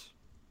Warriors,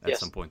 at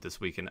some point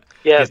this week, and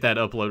get that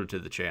uploaded to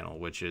the channel,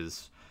 which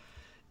is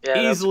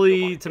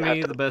easily, to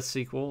me, the best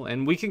sequel.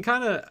 And we can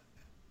kind of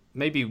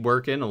maybe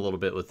work in a little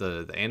bit with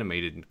the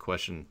animated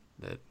question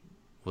that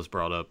was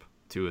brought up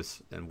to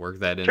us and work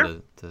that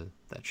into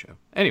that show.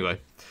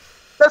 Anyway.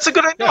 That's a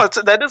good idea. Yeah.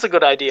 That is a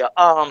good idea.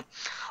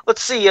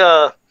 Let's see.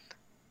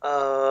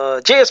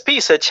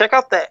 JSP said, check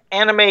out the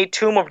anime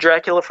Tomb of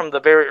Dracula from the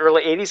very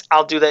early 80s.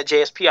 I'll do that,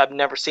 JSP. I've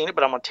never seen it,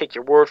 but I'm going to take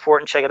your word for it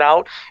and check it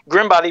out.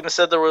 Grimbot even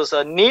said there was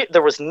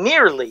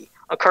nearly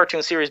a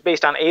cartoon series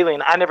based on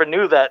Alien. I never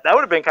knew that. That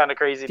would have been kind of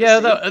crazy to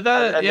see.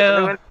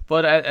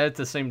 But at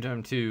the same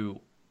time, too,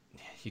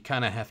 you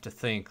kind of have to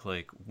think,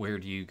 where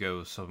do you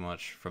go so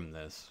much from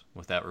this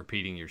without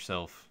repeating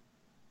yourself?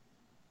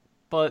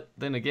 But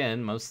then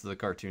again, most of the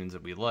cartoons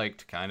that we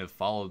liked kind of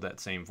followed that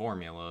same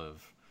formula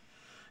of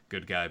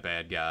good guy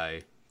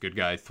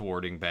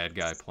thwarting bad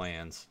guy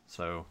plans.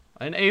 So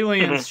an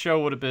Aliens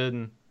show would have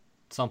been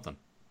something,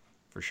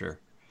 for sure.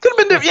 Could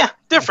have been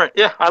different.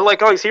 Yeah, I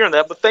like always hearing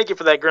that. But thank you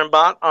for that,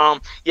 Grimbot.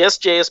 Yes,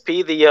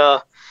 JSP,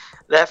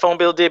 that phone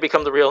bill did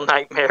become the real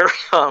nightmare.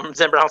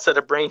 Zen Brown said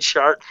a brain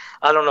shart.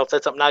 I don't know if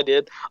that's something I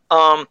did.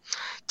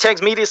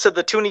 Tegs Media said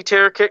the Toonie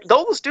Terror character.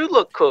 Those do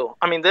look cool.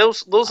 I mean,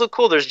 those look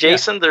cool. There's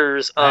Jason.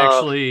 There's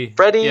actually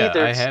Freddy. Yeah,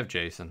 there's... I have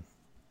Jason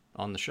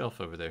on the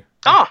shelf over there.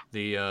 Oh,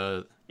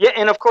 the yeah,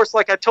 and of course,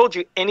 like I told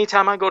you,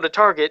 anytime I go to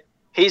Target,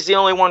 he's the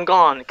only one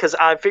gone because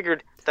I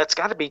figured that's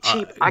got to be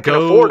cheap. I can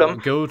afford them.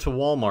 Go to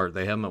Walmart.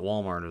 They have them at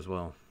Walmart as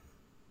well.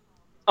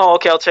 Oh,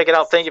 okay, I'll check it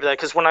out. Thank you for that.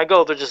 Because when I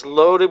go, they're just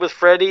loaded with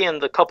Freddy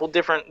and the couple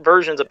different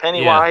versions of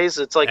Pennywise.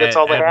 Yeah. It's like that's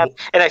all they have.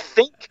 And I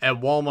think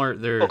at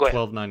Walmart they're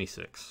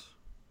 $12.96.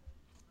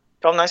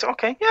 Oh, nice.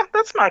 Okay, yeah,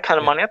 that's my kind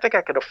of money. I think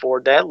I could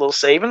afford that. A little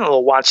saving, a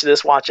little watch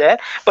this, watch that.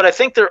 But I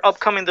think they're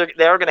upcoming.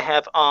 They are going to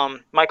have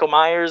Michael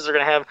Myers. They're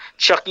going to have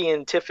Chucky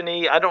and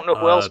Tiffany. I don't know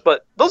who else,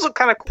 but those are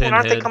kind of cool. Pinhead.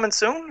 Aren't they coming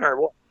soon or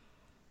what?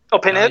 Oh,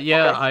 Pinhead.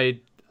 Yeah, okay.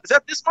 Is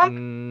that this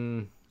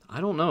month? I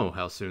don't know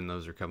how soon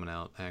those are coming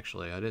out,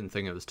 actually. I didn't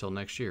think it was till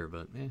next year,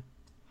 but yeah.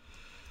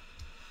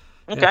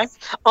 Okay.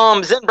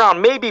 Yeah. Zen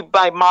Brown, maybe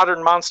by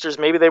modern monsters,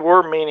 maybe they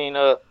were meaning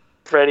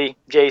Freddy,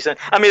 Jason.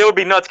 I mean, it would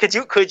be nuts.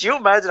 Could you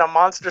imagine a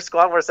Monster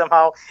Squad where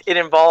somehow it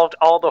involved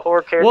all the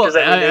horror characters?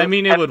 Well, I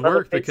mean, it would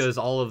work because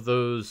all of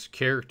those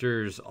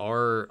characters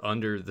are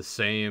under the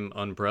same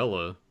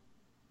umbrella,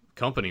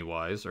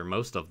 company-wise, or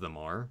most of them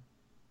are.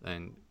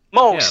 And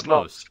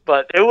Most.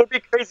 But it would be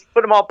crazy to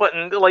put them all. But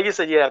like you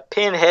said, you have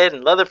Pinhead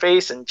and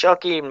Leatherface and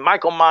Chucky and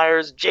Michael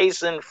Myers,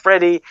 Jason,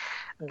 Freddy.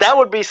 That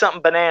would be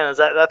something bananas.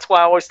 That's why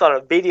I always thought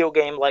a video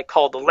game like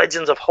called The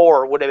Legends of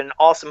Horror would have been an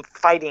awesome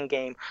fighting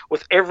game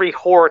with every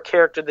horror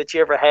character that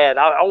you ever had.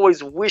 I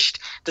always wished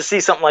to see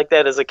something like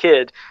that as a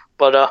kid.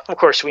 But, of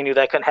course, we knew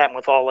that couldn't happen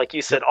with all, like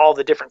you said, all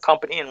the different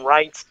company and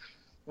rights.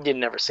 You'd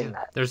never seen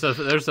that. There's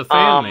a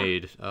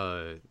fan-made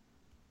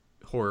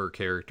horror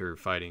character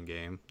fighting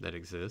game that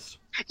exists.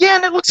 Yeah,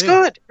 and it looks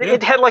good. Yeah.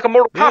 It had like a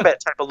Mortal Kombat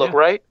type of look,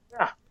 right?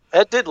 Yeah,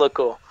 that did look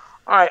cool.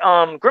 All right,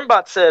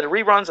 Grimbot said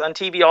reruns on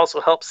TV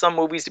also help some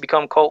movies to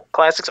become cult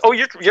classics. Oh,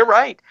 you're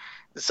right.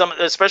 Some,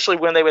 especially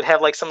when they would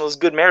have like some of those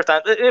good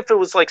marathons. If it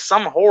was like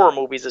some horror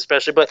movies,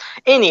 especially, but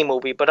any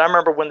movie. But I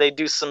remember when they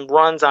do some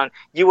runs on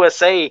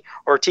USA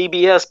or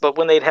TBS, but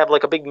when they'd have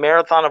like a big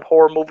marathon of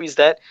horror movies,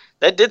 that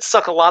did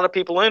suck a lot of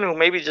people in who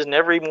maybe just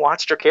never even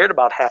watched or cared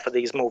about half of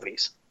these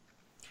movies.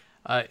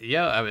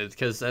 Yeah, I mean,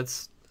 because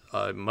that's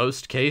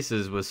most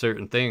cases with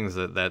certain things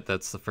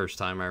that's the first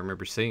time I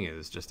remember seeing it.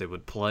 Is just it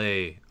would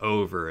play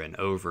over and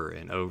over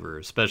and over,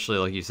 especially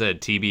like you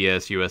said,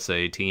 TBS,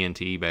 USA,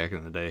 TNT back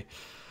in the day.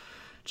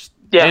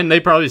 And they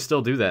probably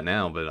still do that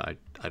now, but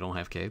I don't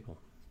have cable.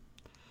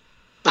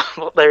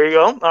 Well, there you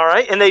go. All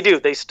right, and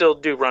they still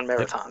do run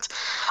marathons.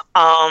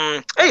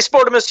 Hey,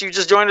 Sportimus, you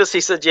just joined us.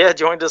 He said, yeah,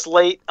 joined us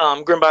late.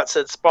 Grimbot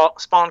said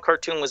Spawn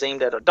cartoon was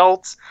aimed at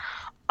adults.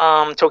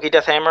 Toki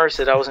Deathhammer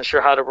said I wasn't sure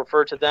how to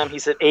refer to them. He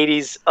said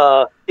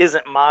 80s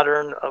isn't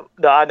modern.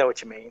 No, I know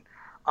what you mean.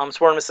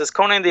 Sportimus says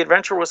Conan the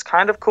Adventurer was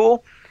kind of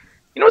cool.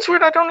 You know what's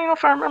weird? I don't even know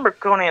if I remember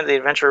Conan the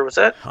Adventurer. Was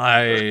that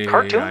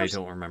cartoon? I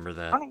don't remember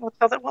that. I don't even know what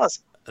the hell that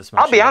was.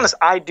 I'll be honest,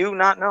 I do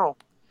not know.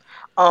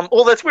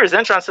 Well, that's weird.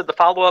 Zentron said the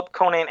follow-up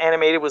Conan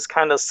animated was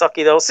kind of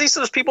sucky, though. See,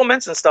 so there's people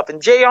mentioning stuff.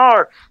 And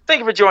JR, thank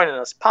you for joining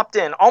us. Popped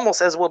in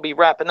almost as we'll be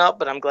wrapping up,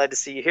 but I'm glad to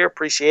see you here.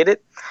 Appreciate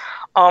it.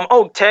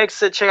 Tag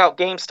said check out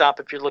GameStop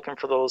if you're looking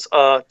for those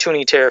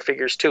Toonie Terror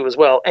figures, too, as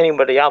well.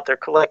 Anybody out there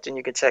collecting,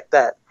 you can check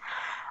that.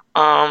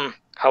 How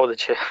would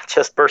the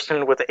chest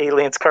bursting with the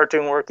aliens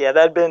cartoon work? Yeah,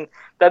 that'd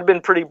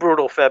been pretty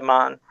brutal,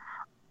 Fedmon.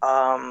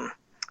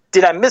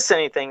 Did I miss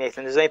anything,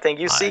 Nathan? Is there anything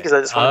you see? Because I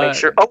just want to make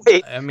sure. Oh,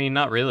 wait. I mean,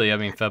 not really. I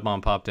mean,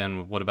 Fedmon popped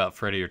in. What about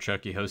Freddy or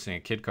Chucky hosting a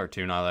kid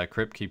cartoon? I like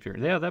Crypt Keeper.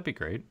 Yeah, that'd be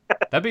great.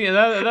 That'd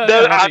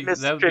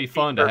be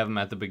fun to have them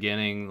at the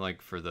beginning,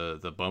 like for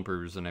the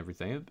bumpers and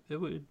everything.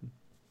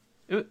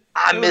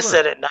 I miss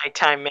it at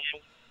nighttime, man.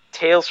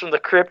 Tales from the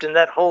Crypt and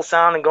that whole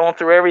sound and going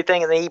through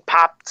everything, and then he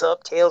pops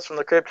up Tales from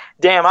the Crypt.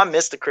 Damn, I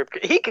missed the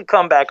Crypt. He could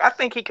come back. I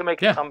think he can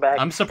make a comeback.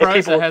 I'm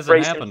surprised it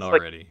hasn't happened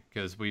already,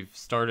 because we've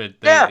started.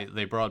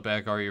 They brought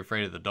back Are You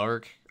Afraid of the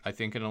Dark? I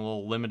think in a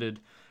little limited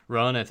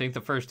run. I think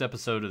the first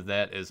episode of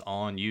that is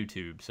on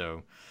YouTube,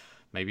 so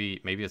maybe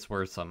it's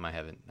worth something. I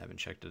haven't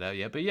checked it out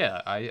yet, but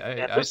yeah,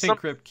 I think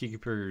Crypt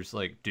Keeper's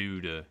like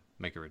due to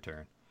make a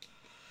return.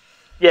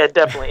 Yeah,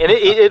 definitely, and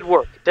it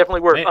worked.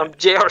 Definitely worked.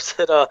 JR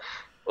said,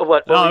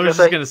 What no, I was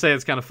just going to say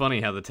it's kind of funny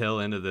how the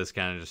tail end of this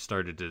kind of just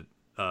started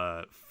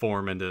to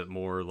form into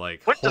more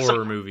like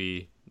horror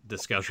movie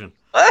discussion.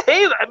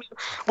 Hey, I mean,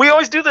 we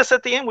always do this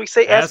at the end. We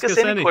say, ask us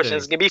any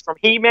questions. It's going to be from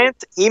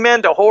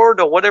He-Man to horror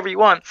to whatever you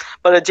want.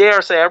 But a JR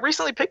say, I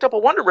recently picked up a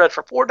Wonder Bread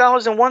for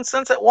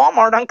 $4.01 at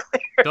Walmart on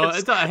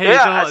clearance.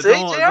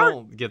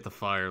 Don't get the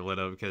fire lit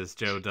up because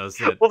Joe does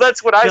that. Well,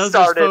 that's what I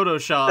started.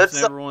 Photoshops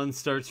and everyone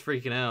starts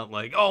freaking out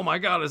like, oh my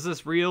God, is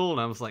this real? And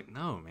I was like,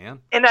 no, man.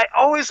 And I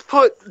always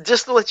put,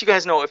 just to let you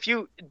guys know, if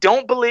you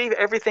don't believe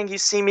everything you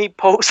see me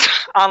post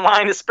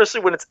online,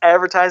 especially when it's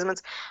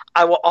advertisements,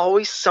 I will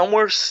always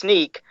somewhere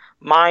sneak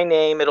my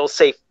name. It'll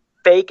say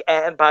fake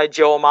ad by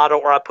Joe Amato,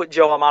 or I put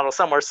Joe Amato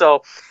somewhere.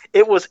 So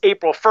it was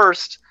April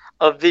 1st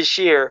of this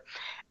year,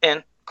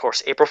 and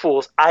course, April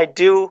Fools. I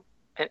do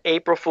an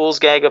April Fool's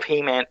gag of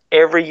He-Man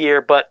every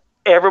year, but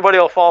everybody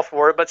will fall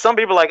for it. But some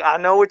people are like, I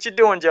know what you're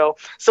doing, Joe.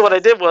 So what I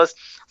did was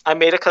I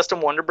made a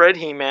custom Wonder Bread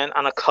He-Man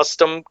on a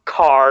custom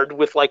card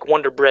with like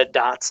Wonder Bread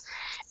dots.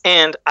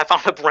 And I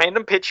found a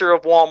random picture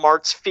of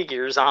Walmart's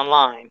figures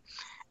online.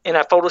 And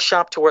I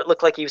photoshopped to where it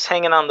looked like he was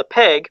hanging on the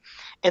peg.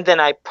 And then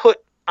I put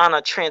on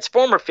a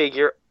Transformer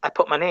figure, I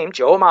put my name,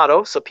 Joe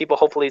Amato, so people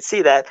hopefully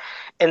see that.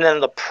 And then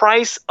the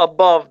price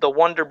above the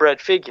Wonder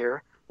Bread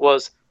figure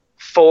was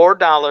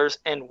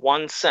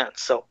 $4.01.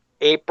 So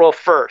April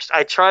 1st.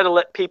 I try to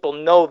let people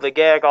know the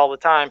gag all the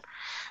time,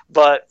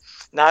 but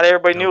not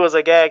everybody knew it was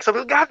a gag.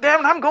 So, God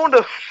damn it, I'm going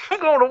to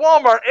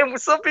Walmart. And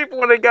some people,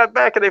 when they got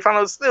back and they found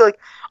out, they're like,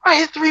 I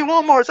hit 3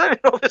 Walmarts. I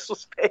didn't know this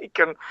was fake.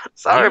 And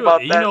sorry about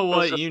that. You know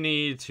what? You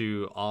need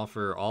to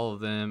offer all of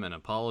them an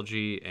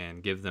apology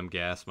and give them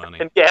gas money.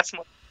 And gas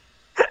money.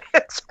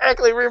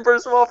 Exactly,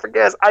 reimburse them all for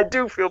gas. I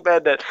do feel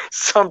bad that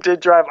some did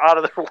drive out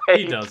of their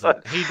way. He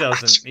doesn't. He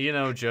doesn't. You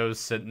know, Joe's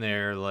sitting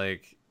there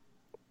like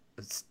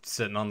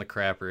sitting on the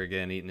crapper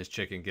again, eating his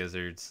chicken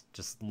gizzards,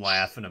 just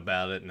laughing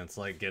about it, and it's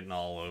like getting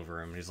all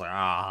over him. He's like,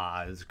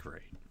 it's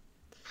great.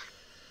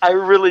 I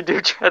really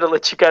do try to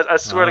let you guys. I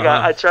swear to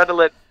God, I try to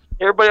let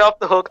everybody off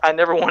the hook. I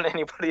never want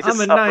anybody to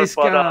suffer. I'm a nice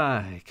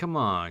guy. Come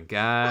on,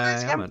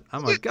 guy.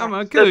 I'm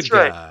a good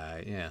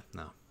guy. Yeah,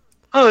 no.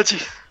 Oh, gee.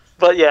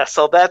 But yeah,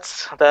 so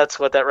that's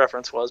what that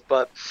reference was.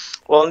 But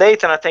well,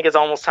 Nathan, I think it's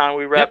almost time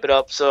we wrap it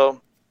up.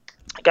 So,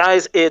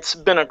 guys, it's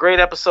been a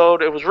great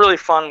episode. It was really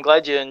fun. I'm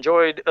glad you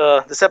enjoyed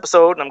this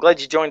episode, and I'm glad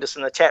you joined us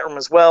in the chat room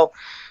as well.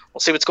 We'll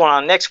see what's going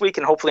on next week,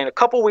 and hopefully in a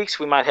couple weeks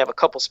we might have a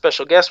couple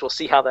special guests. We'll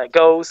see how that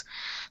goes.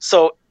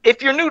 So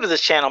if you're new to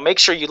this channel, make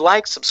sure you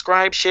like,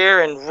 subscribe,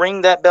 share, and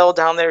ring that bell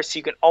down there so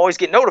you can always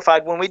get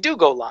notified when we do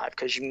go live,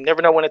 because you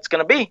never know when it's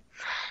going to be.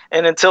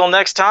 And until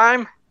next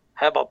time,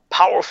 have a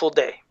powerful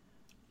day.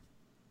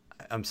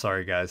 I'm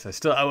sorry, guys.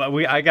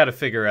 I got to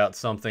figure out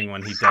something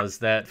when he does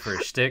that for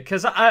a shtick,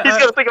 because he's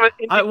gonna think of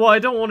it. I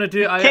don't want to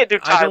do. I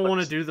don't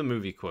want to do the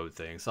movie quote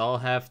thing, so I'll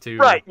have to.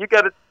 Right, you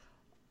got to.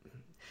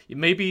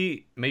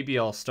 Maybe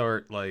I'll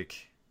start like,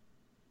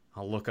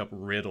 I'll look up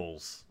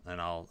riddles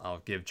and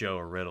I'll give Joe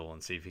a riddle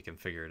and see if he can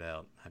figure it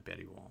out. I bet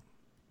he won't.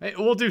 Hey,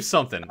 we'll do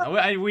something.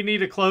 We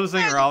need a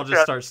closing, or I'll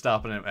just start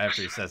stopping him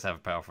after he says "Have a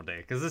powerful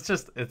day," because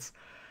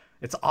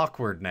it's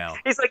awkward now.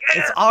 He's like,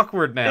 it's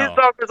awkward now.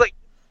 It's like.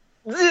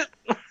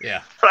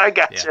 Yeah, I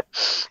got you.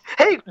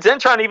 Hey,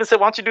 Zentron even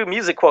said, "Why don't you do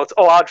music quotes?"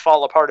 Oh, I'd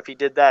fall apart if he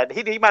did that.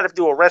 He might have to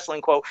do a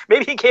wrestling quote.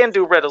 Maybe he can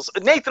do riddles.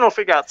 Nathan will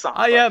figure out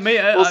something. Oh yeah,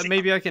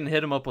 maybe I can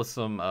hit him up with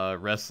some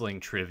wrestling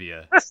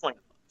trivia. Wrestling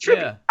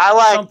trivia. Yeah, I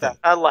like something. that.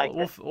 I like.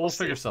 We'll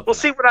figure something. We'll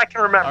see what I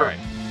can remember.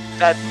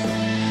 All right.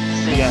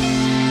 See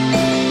ya.